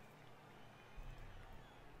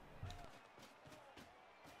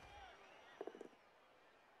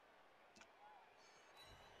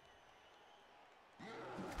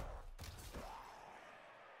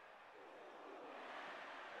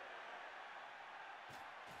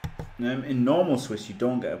 In normal Swiss, you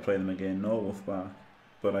don't get to play them again, no Wolfbach.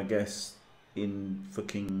 But I guess in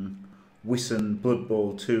fucking Wissen, Blood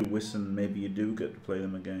Bowl 2, Wissen, maybe you do get to play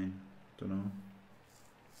them again. Don't know.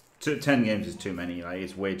 10 games is too many. Like,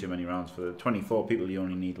 it's way too many rounds for the 24 people. You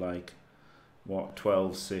only need like what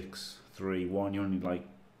 12, 6, 3, 1. You only need like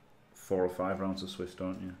 4 or 5 rounds of Swiss,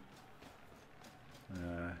 don't you?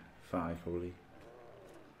 5 probably.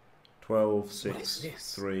 12,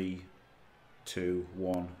 6, 3. 2,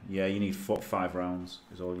 1. Yeah, you need 5 rounds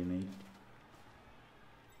is all you need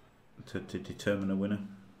to determine a winner.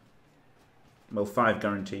 Well, 5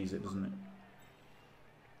 guarantees it, doesn't it?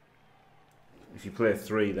 If you play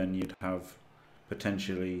 3, then you'd have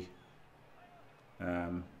potentially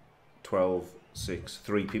 12, 6.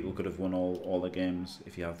 3 people could have won all the games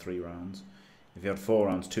if you have 3 rounds. If you had 4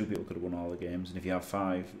 rounds, 2 people could have won all the games. And if you have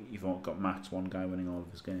 5, you've got max 1 guy winning all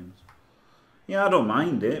of his games. Yeah, I don't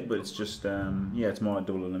mind it, but it's just, yeah, it's more like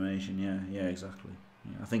double elimination. Yeah, exactly.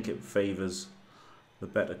 Yeah, I think it favours the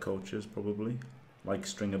better coaches, probably. Like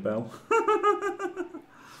Stringer Bell.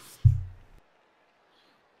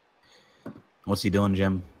 What's he doing,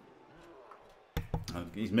 Jim?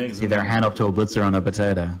 He's making Is either a hand up to a blitzer on a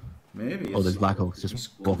potato? Maybe. Or there's Black Orcs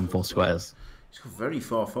just walking 4 squares. He's got very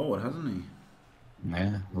far forward, hasn't he?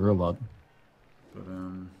 Yeah, real odd. But,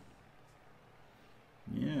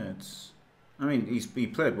 yeah, it's... I mean, he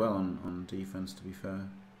played well on defence, to be fair.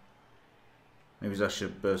 Maybe I should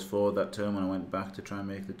have burst forward that turn when I went back to try and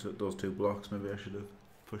make those 2 blocks. Maybe I should have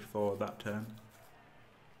pushed forward that turn.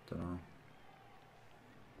 Don't know.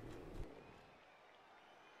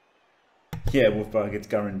 Yeah, Wolfbach, it's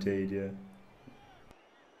guaranteed, yeah.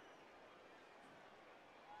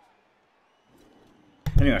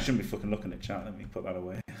 Anyway, I shouldn't be fucking looking at chat. Let me put that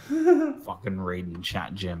away. Fucking reading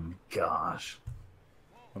chat, Jim. Gosh.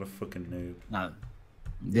 What a fucking noob. No,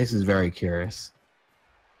 this is very curious.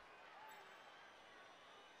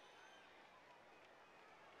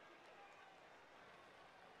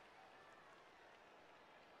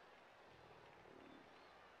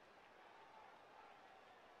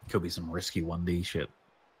 Could be some risky 1D shit.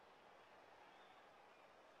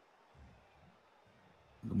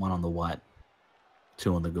 One on the white,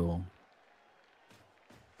 2 on the goal.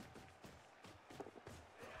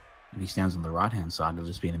 If he stands on the right-hand side, it'll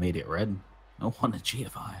just be an immediate red. Oh, what a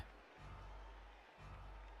GFI.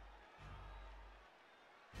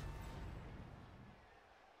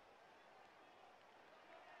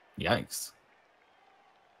 Yikes.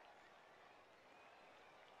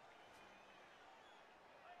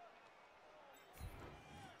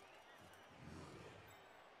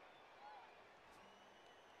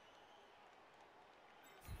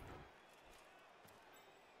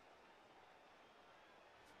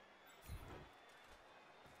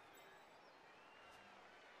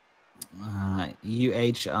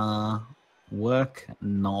 UHR work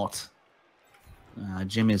not.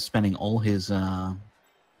 Jim is spending all his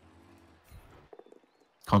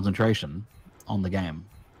concentration on the game,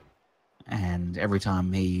 and every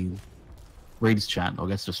time he reads chat or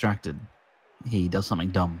gets distracted, he does something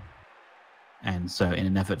dumb. And so in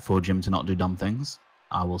an effort for Jim to not do dumb things,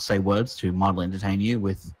 I will say words to mildly entertain you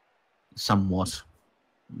with somewhat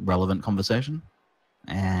relevant conversation,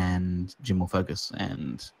 and Jim will focus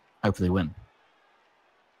and hopefully win.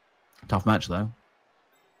 Tough match, though.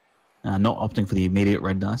 Not opting for the immediate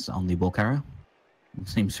red dice on the ball carrier.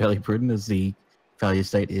 Seems fairly prudent, as the failure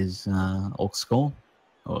state is Orcs score.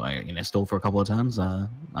 Or, stall for a couple of times,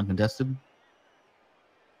 uncontested.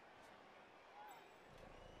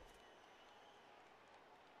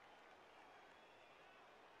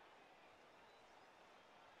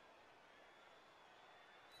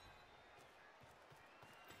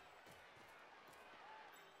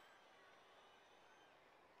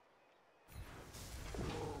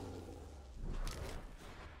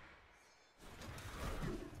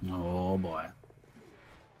 boy.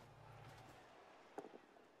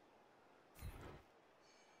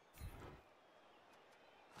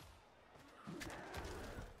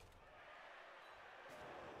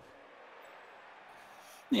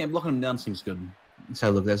 Yeah, blocking him down seems good. So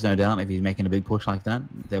look, there's no doubt if he's making a big push like that,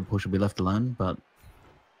 their push will be left alone, but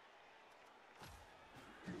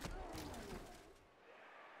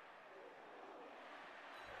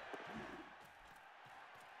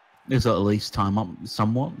this will at least time up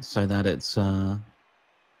somewhat so that it's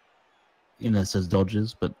it says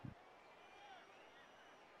dodges, but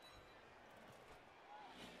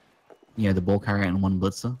the ball carrier and one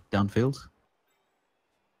blitzer downfield.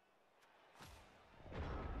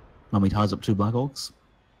 Mummy ties up 2 Black Orcs.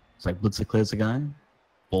 It's like blitzer clears the guy,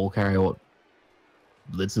 ball carrier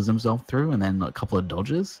blitzes himself through, and then a couple of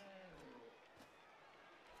dodges.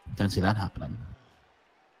 Don't see that happening.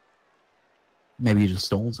 Maybe he just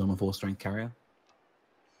stalls on a 4-strength carrier.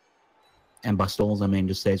 And by stalls, I mean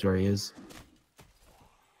just stays where he is.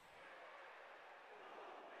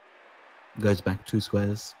 Goes back 2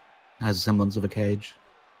 squares. Has a semblance of a cage.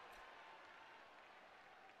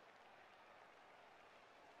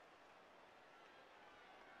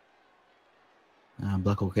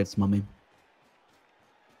 Black Orc gets Mummy.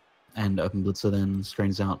 And Open Blitzer then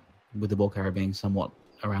strains out with the ball carrier being somewhat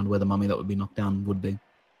around where the Mummy that would be knocked down would be.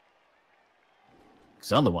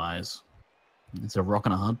 Because otherwise, it's a rock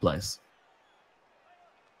and a hard place.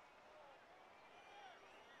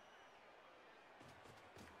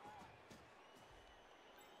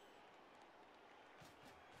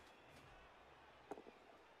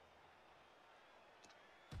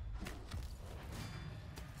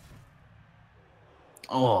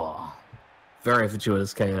 Oh, very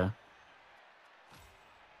fortuitous KO.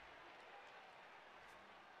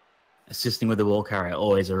 Assisting with the ball carrier,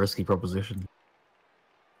 always a risky proposition.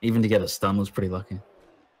 Even to get a stun was pretty lucky.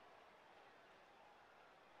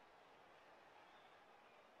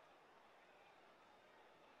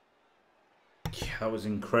 Yeah, that was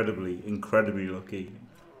incredibly lucky.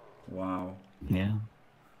 Wow. Yeah.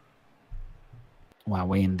 Wow,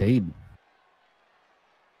 we indeed.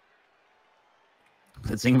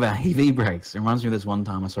 The thing about EV breaks, it reminds me of this one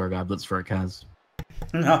time I saw a guy blitz for a Kaz.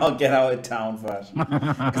 No, get out of town, Fash.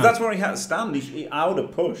 Because that's where he had to stand. I would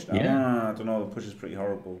have pushed. Yeah. I don't know, the push is pretty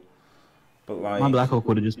horrible. But like, My Black Hawk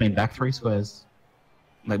would have just been back 3 squares.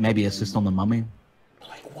 Like maybe assist on the Mummy.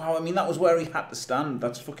 like, wow, I mean, that was where he had to stand.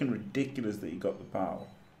 That's fucking ridiculous that he got the power.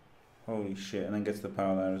 Holy shit. And then gets the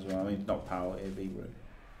power there as well. I mean, not power, AV break.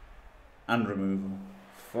 And removal.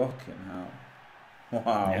 Fucking hell.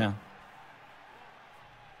 Wow. Yeah.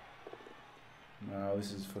 Wow,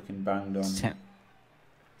 this is fucking banged on.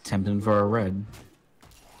 Tempting for a red.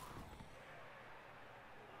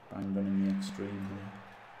 Banged on in the extreme here.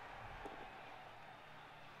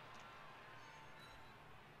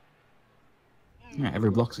 Yeah, every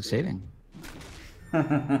block succeeding.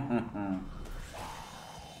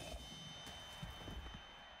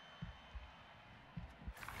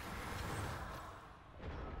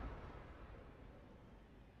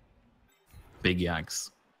 Big yikes.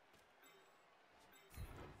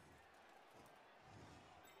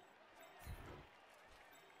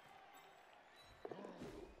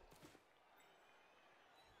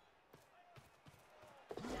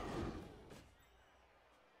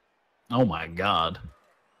 Oh my god.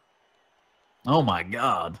 Oh my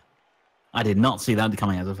god. I did not see that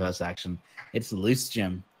coming as a first action. It's loose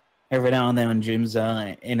Jim. Every now and then when Jim's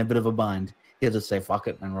in a bit of a bind, he'll just say fuck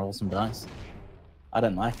it and roll some dice. I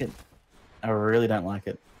don't like it. I really don't like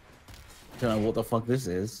it. Don't know what the fuck this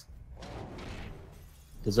is.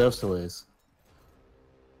 Deserves to lose.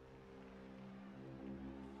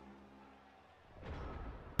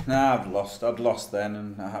 Nah, I'd lost then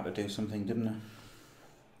and I had to do something, didn't I?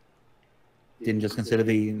 Didn't just consider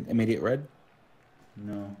the immediate red?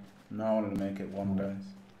 No. No, I wanted to make it 1 dice.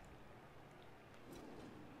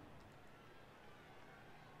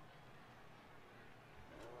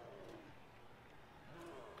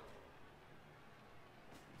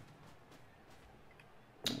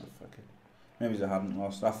 Oh, fuck it. Maybe I hadn't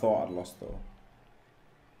lost. I thought I'd lost though.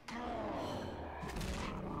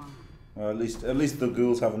 Well, at least the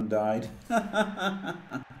ghouls haven't died.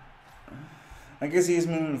 I guess he's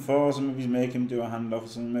moving forward, so maybe he's making him do a handoff or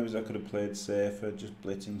something. Maybe I could have played safer, just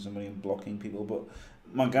blitzing somebody and blocking people. But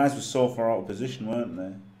my guys were so far out of position, weren't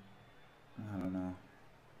they? I don't know.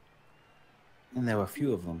 And there were a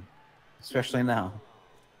few of them. Especially now.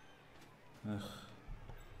 Ugh.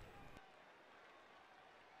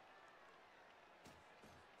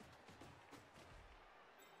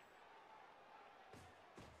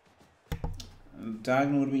 And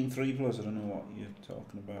diagonal would have been 3+. I don't know what you're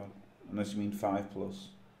talking about. Unless you mean 5 plus.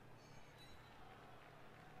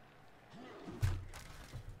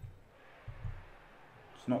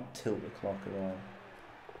 It's not tilt the clock at all.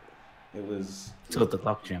 It was... Tilt the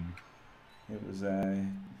clock, Jim. It was I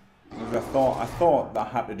thought that I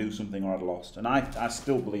had to do something or I'd lost. And I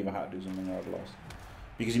still believe I had to do something or I'd lost.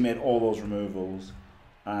 Because he made all those removals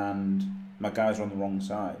and my guys were on the wrong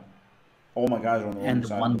side. All my guys were on the wrong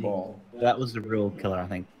side of the ball. That was the real killer, I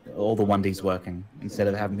think. All the 1Ds working. Instead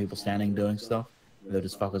of having people standing doing stuff, they're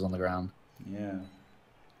just fuckers on the ground. Yeah.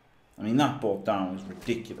 I mean, that bolt down was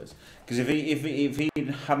ridiculous. Because if he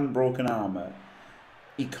hadn't broken armor,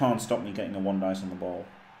 he can't stop me getting a 1 dice on the ball.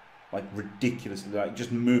 Like, ridiculously. Like,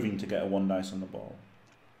 just moving to get a 1 dice on the ball.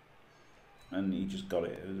 And he just got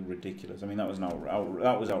it. It was ridiculous. I mean, that was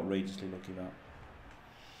outrageously lucky, that.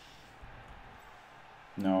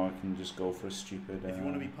 No, I can just go for a stupid... If you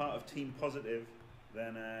want to be part of Team Positive,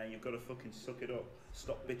 then you've got to fucking suck it up.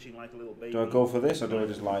 Stop bitching like a little baby. Do I go for this, or do I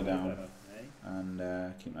just lie down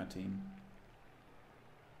and keep my team?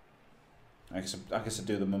 I guess I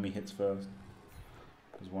do the mummy hits first.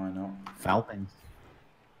 Because why not? Foul things.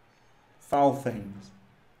 Foul things?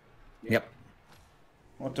 Yep.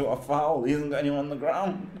 What do I foul? He hasn't got anyone on the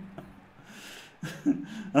ground.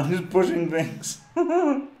 I'm just pushing things.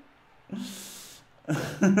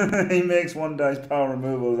 He makes 1 dice power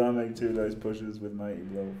removals, I make 2 dice pushes with mighty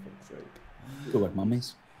blow, for fuck's sake. Good work,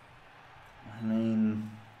 mummies. I mean,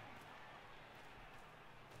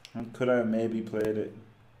 could I have maybe played it?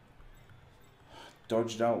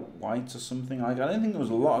 Dodged out whites or something? Like, I don't think there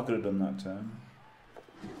was a lot I could have done that turn.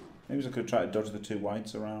 Maybe I could have tried to dodge the 2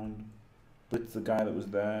 whites around. Blitz the guy that was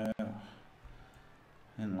there. I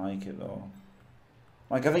didn't like it though.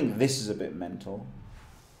 Like, I think this is a bit mental.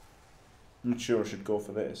 I'm not sure I should go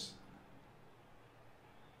for this.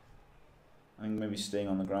 I think maybe staying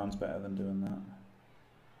on the ground's better than doing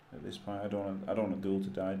that. At this point, I don't want a ghoul to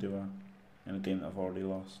die, do I? In a game that I've already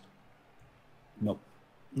lost. Nope.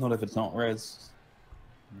 Not if it's not res.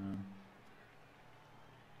 No.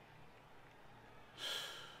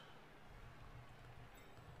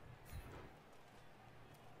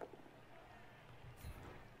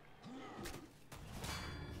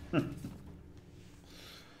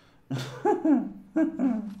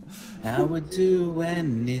 I would do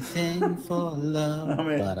anything for love,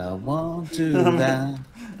 but I won't do that.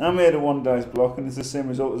 I made a 1 dice block and it's the same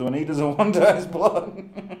result as when he does a 1 dice block.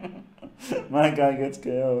 My guy gets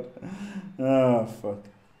KO'd. Oh, fuck.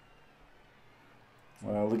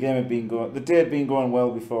 Well, the day had been going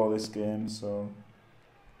well before this game, so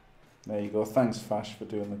there you go. Thanks, Fash, for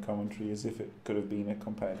doing the commentary as if it could have been a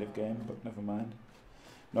competitive game, but never mind.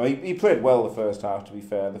 No, he played well the first half, to be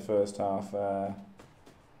fair. The first half,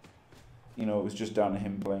 you know, it was just down to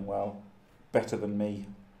him playing well. Better than me,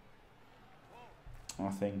 I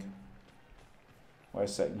think.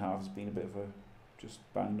 Whereas second half has been a bit of a just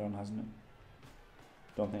banged on, hasn't it?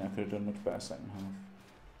 Don't think I could have done much better second half.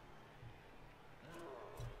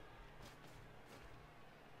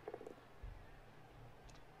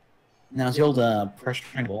 Now it's the old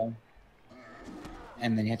pressure ball,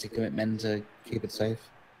 and then you have to commit men to keep it safe.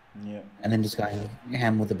 Yeah. And then just go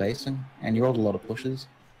ham with the basing, and you rolled a lot of pushes.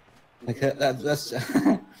 Like that's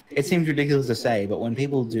it seems ridiculous to say, but when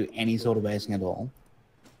people do any sort of basing at all,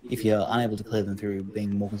 if you're unable to clear them through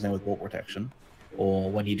being more concerned with wall protection,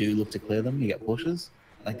 or when you do look to clear them, you get pushes.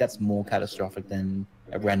 Like that's more catastrophic than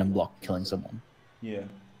a random block killing someone. Yeah.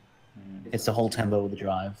 It's the whole tempo of the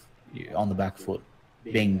drive on the back foot,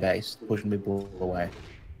 being based, pushing people away,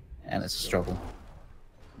 and it's a struggle.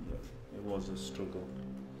 Yeah, it was a struggle.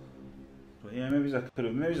 But yeah, maybe I could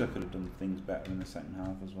have done things better in the second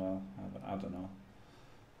half as well. I don't know.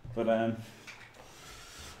 But all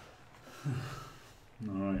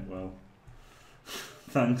right, well,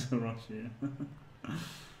 thanks for rushing.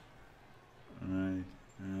 Right,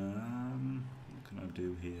 what can I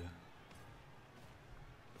do here?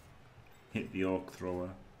 Hit the orc thrower.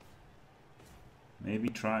 Maybe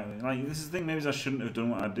try, like, this is the thing, maybe I shouldn't have done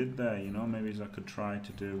what I did there, you know, maybe I could try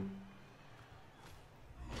to do.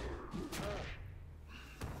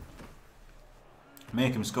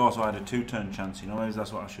 Make him score so I had a 2-turn chance, you know, maybe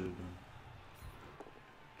that's what I should have done.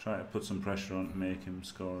 Try to put some pressure on to make him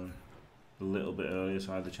score a little bit earlier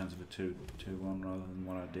so I had the chance of a 2-1 rather than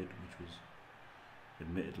what I did, which was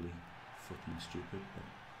admittedly fucking stupid. But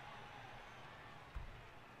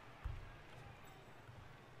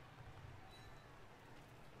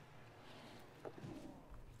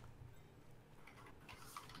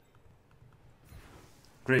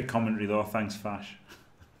great commentary though, thanks Fash.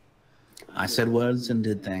 I said words and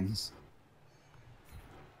did things.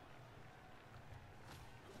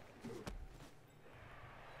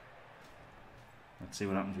 Let's see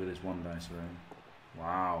what happens with this one dice round.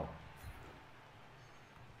 Wow.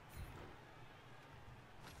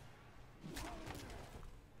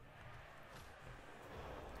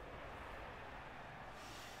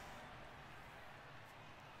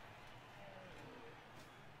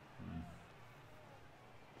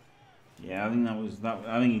 Yeah, I think that was that.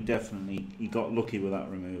 I think he got lucky with that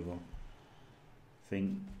removal. I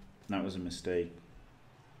think that was a mistake.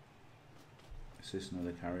 Assisting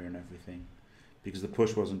with the carrier and everything, because the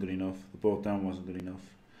push wasn't good enough, the bolt down wasn't good enough,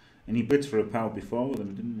 and he blitzed for a power before with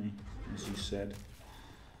him, didn't he? As you said,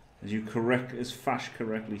 as Fash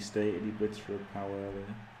correctly stated, he blitzed for a power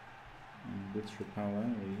earlier. And blitzed for a power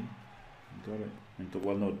earlier. He got it. And got,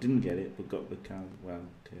 well, no, didn't get it, but got the KO.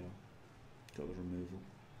 Got the removal.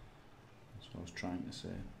 That's what I was trying to say.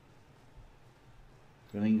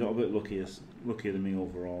 So I think he got a bit luckier than me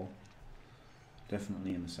overall.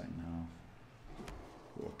 Definitely in the second half.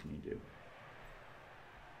 But what can you do?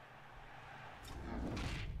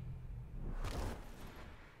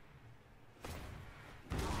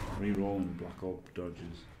 Re-rolling Black Orc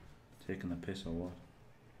dodges. Taking the piss or what?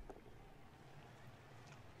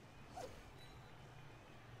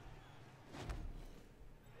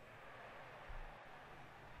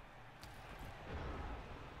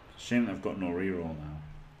 Shame that I've got no reroll now.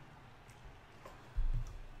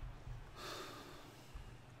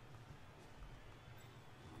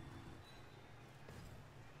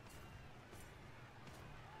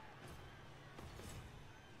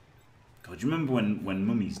 God, do you remember when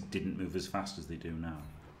mummies didn't move as fast as they do now?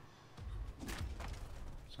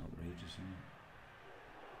 It's outrageous, isn't it?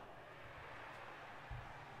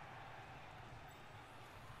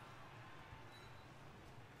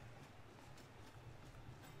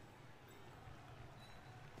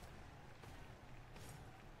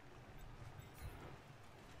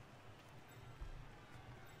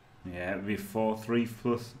 Yeah, it'd be 3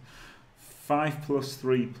 plus 5 plus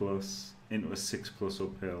 3 plus into a 6 plus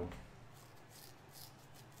uphill.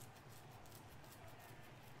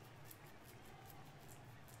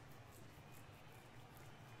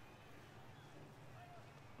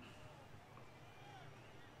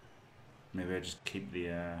 Maybe I just keep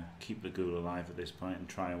the ghoul alive at this point and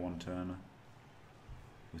try a one-turner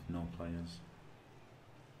with no players.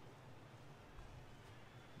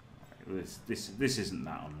 This isn't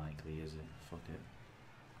that unlikely, is it? Fuck it.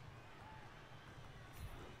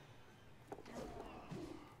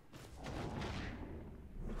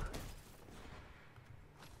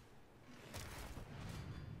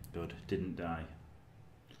 Good. Didn't die.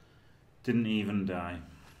 Didn't even die.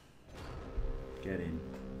 Get in.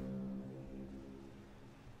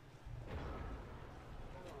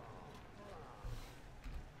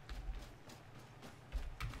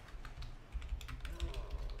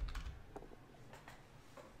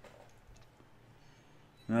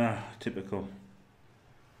 Ah, typical.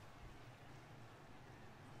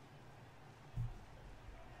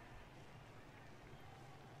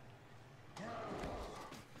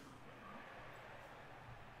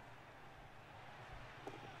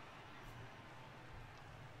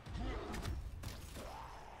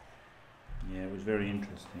 Yeah, it was very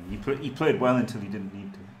interesting. He played well until he didn't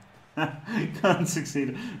need to. Can't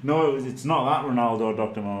succeed. No, it's not that Ronaldo,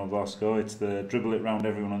 Dr. Mama Bosco. It's the dribble it round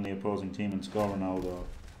everyone on the opposing team and score Ronaldo.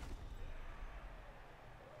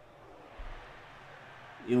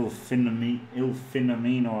 Il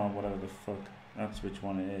Finamino or whatever the fuck. That's which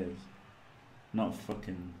one it is. Not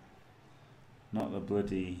fucking. Not the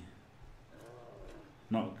bloody.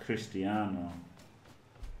 Not Cristiano.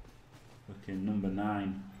 Fucking number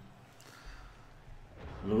 9.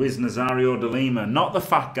 Luis Nazario de Lima. Not the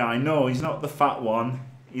fat guy. No, he's not the fat one.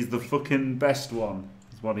 He's the fucking best one.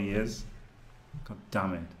 Is what he is. God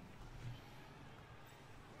damn it.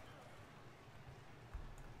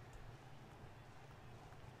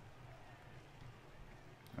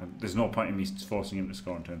 There's no point in me forcing him to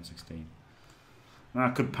score on turn 16. I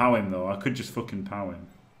could pow him though. I could just fucking pow him.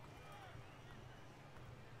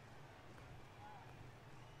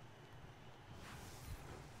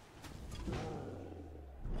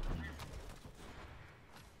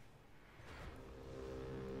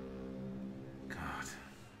 God,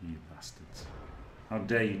 you bastards. How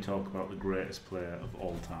dare you talk about the greatest player of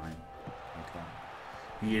all time like that.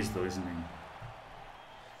 He is though, isn't he?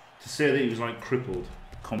 To say that he was like crippled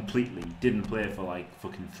completely, didn't play for like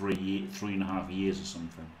fucking 3.5 years or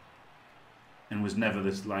something, and was never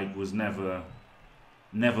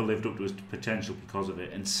never lived up to his potential because of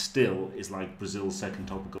it, and still is like Brazil's second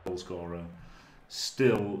top goal scorer,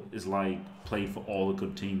 still is like played for all the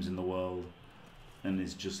good teams in the world, and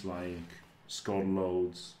is just like scored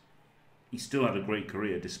loads. He still had a great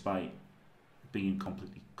career despite being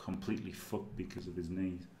completely fucked because of his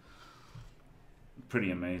knees.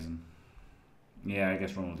 Pretty amazing. Yeah, I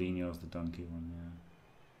guess Ronaldinho's the donkey one.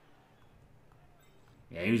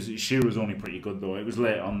 Yeah. Yeah, Shearer was only pretty good though. It was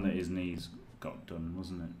late on that his knees got done,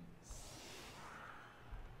 wasn't it?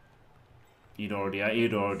 He'd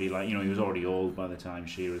already like, you know, he was already old by the time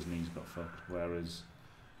Shearer's knees got fucked, whereas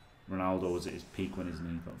Ronaldo was at his peak when his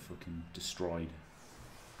knee got fucking destroyed.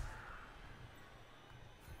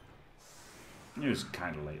 It was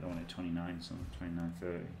kind of late though, wasn't it? 29, so 29,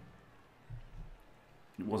 30.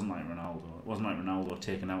 It wasn't like Ronaldo. It wasn't like Ronaldo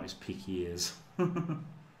taking out his peak years.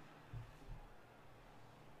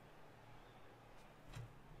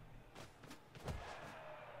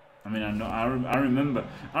 I mean, I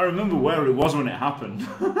remember where it was when it happened.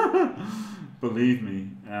 Believe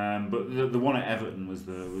me. But the one at Everton was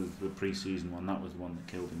the pre-season one. That was the one that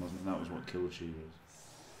killed him, wasn't it? That was what killed Shearer.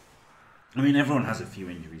 I mean, everyone has a few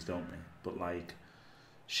injuries, don't they? But like,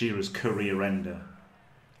 Shearer's career ender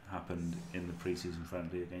happened in the pre-season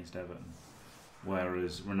friendly against Everton,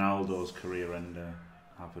 whereas Ronaldo's career ender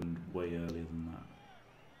happened way earlier than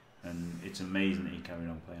that. And it's amazing that he carried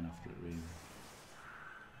on playing after it, really.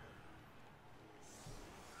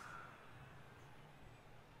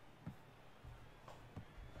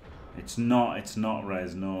 It's not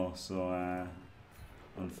Rez, no. So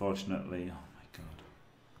unfortunately, oh my god,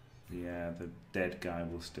 the dead guy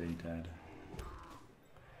will stay dead.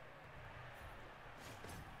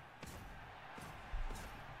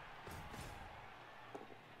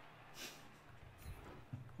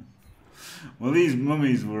 Well, these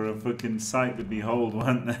mummies were a fucking sight to behold,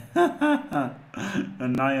 weren't they?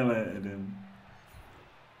 Annihilated him.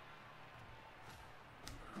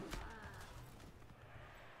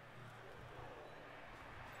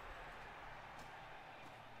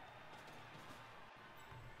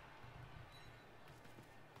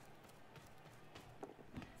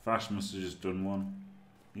 Fash must have just done one.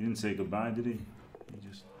 He didn't say goodbye, did he? He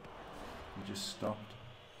just stopped.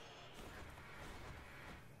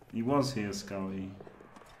 He was here, Scotty.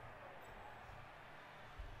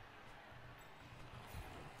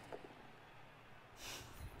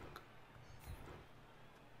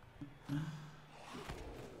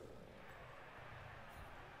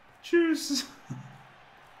 Cheers.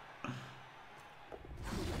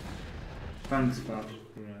 Thanks, Fash,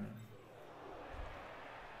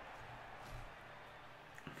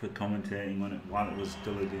 for commentating while it was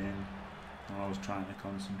still a game. While I was trying to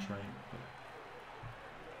concentrate.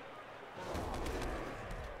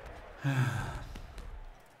 Yeah.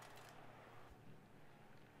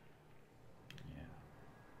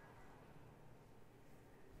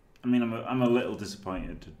 I mean, I'm a little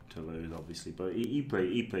disappointed to lose, obviously, but he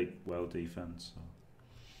played well defense, so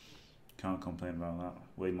can't complain about that.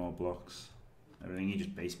 Way more blocks, everything. He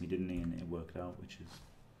just based me, didn't he? And it worked out, which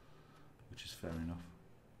is fair enough.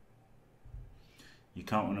 You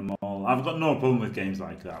can't win them all. I've got no problem with games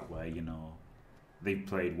like that where, you know, they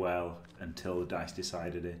played well until the dice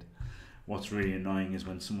decided it. What's really annoying is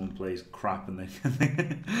when someone plays crap and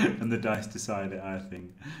and the dice decide it. I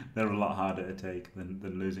think they're a lot harder to take than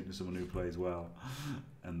losing to someone who plays well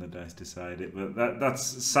and the dice decide it. But that's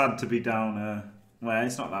sad to be down. Well,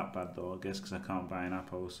 it's not that bad though, I guess, because I can't buy an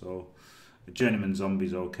Apo. So the Journeyman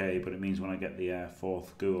Zombie's okay, but it means when I get the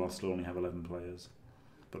fourth ghoul, I'll still only have 11 players.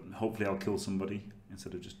 But hopefully I'll kill somebody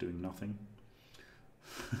instead of just doing nothing.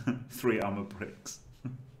 3 armor bricks.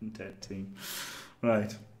 Dead team.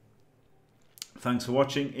 Right. Thanks for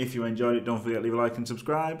watching. If you enjoyed it, don't forget to leave a like and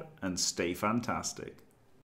subscribe, and stay fantastic.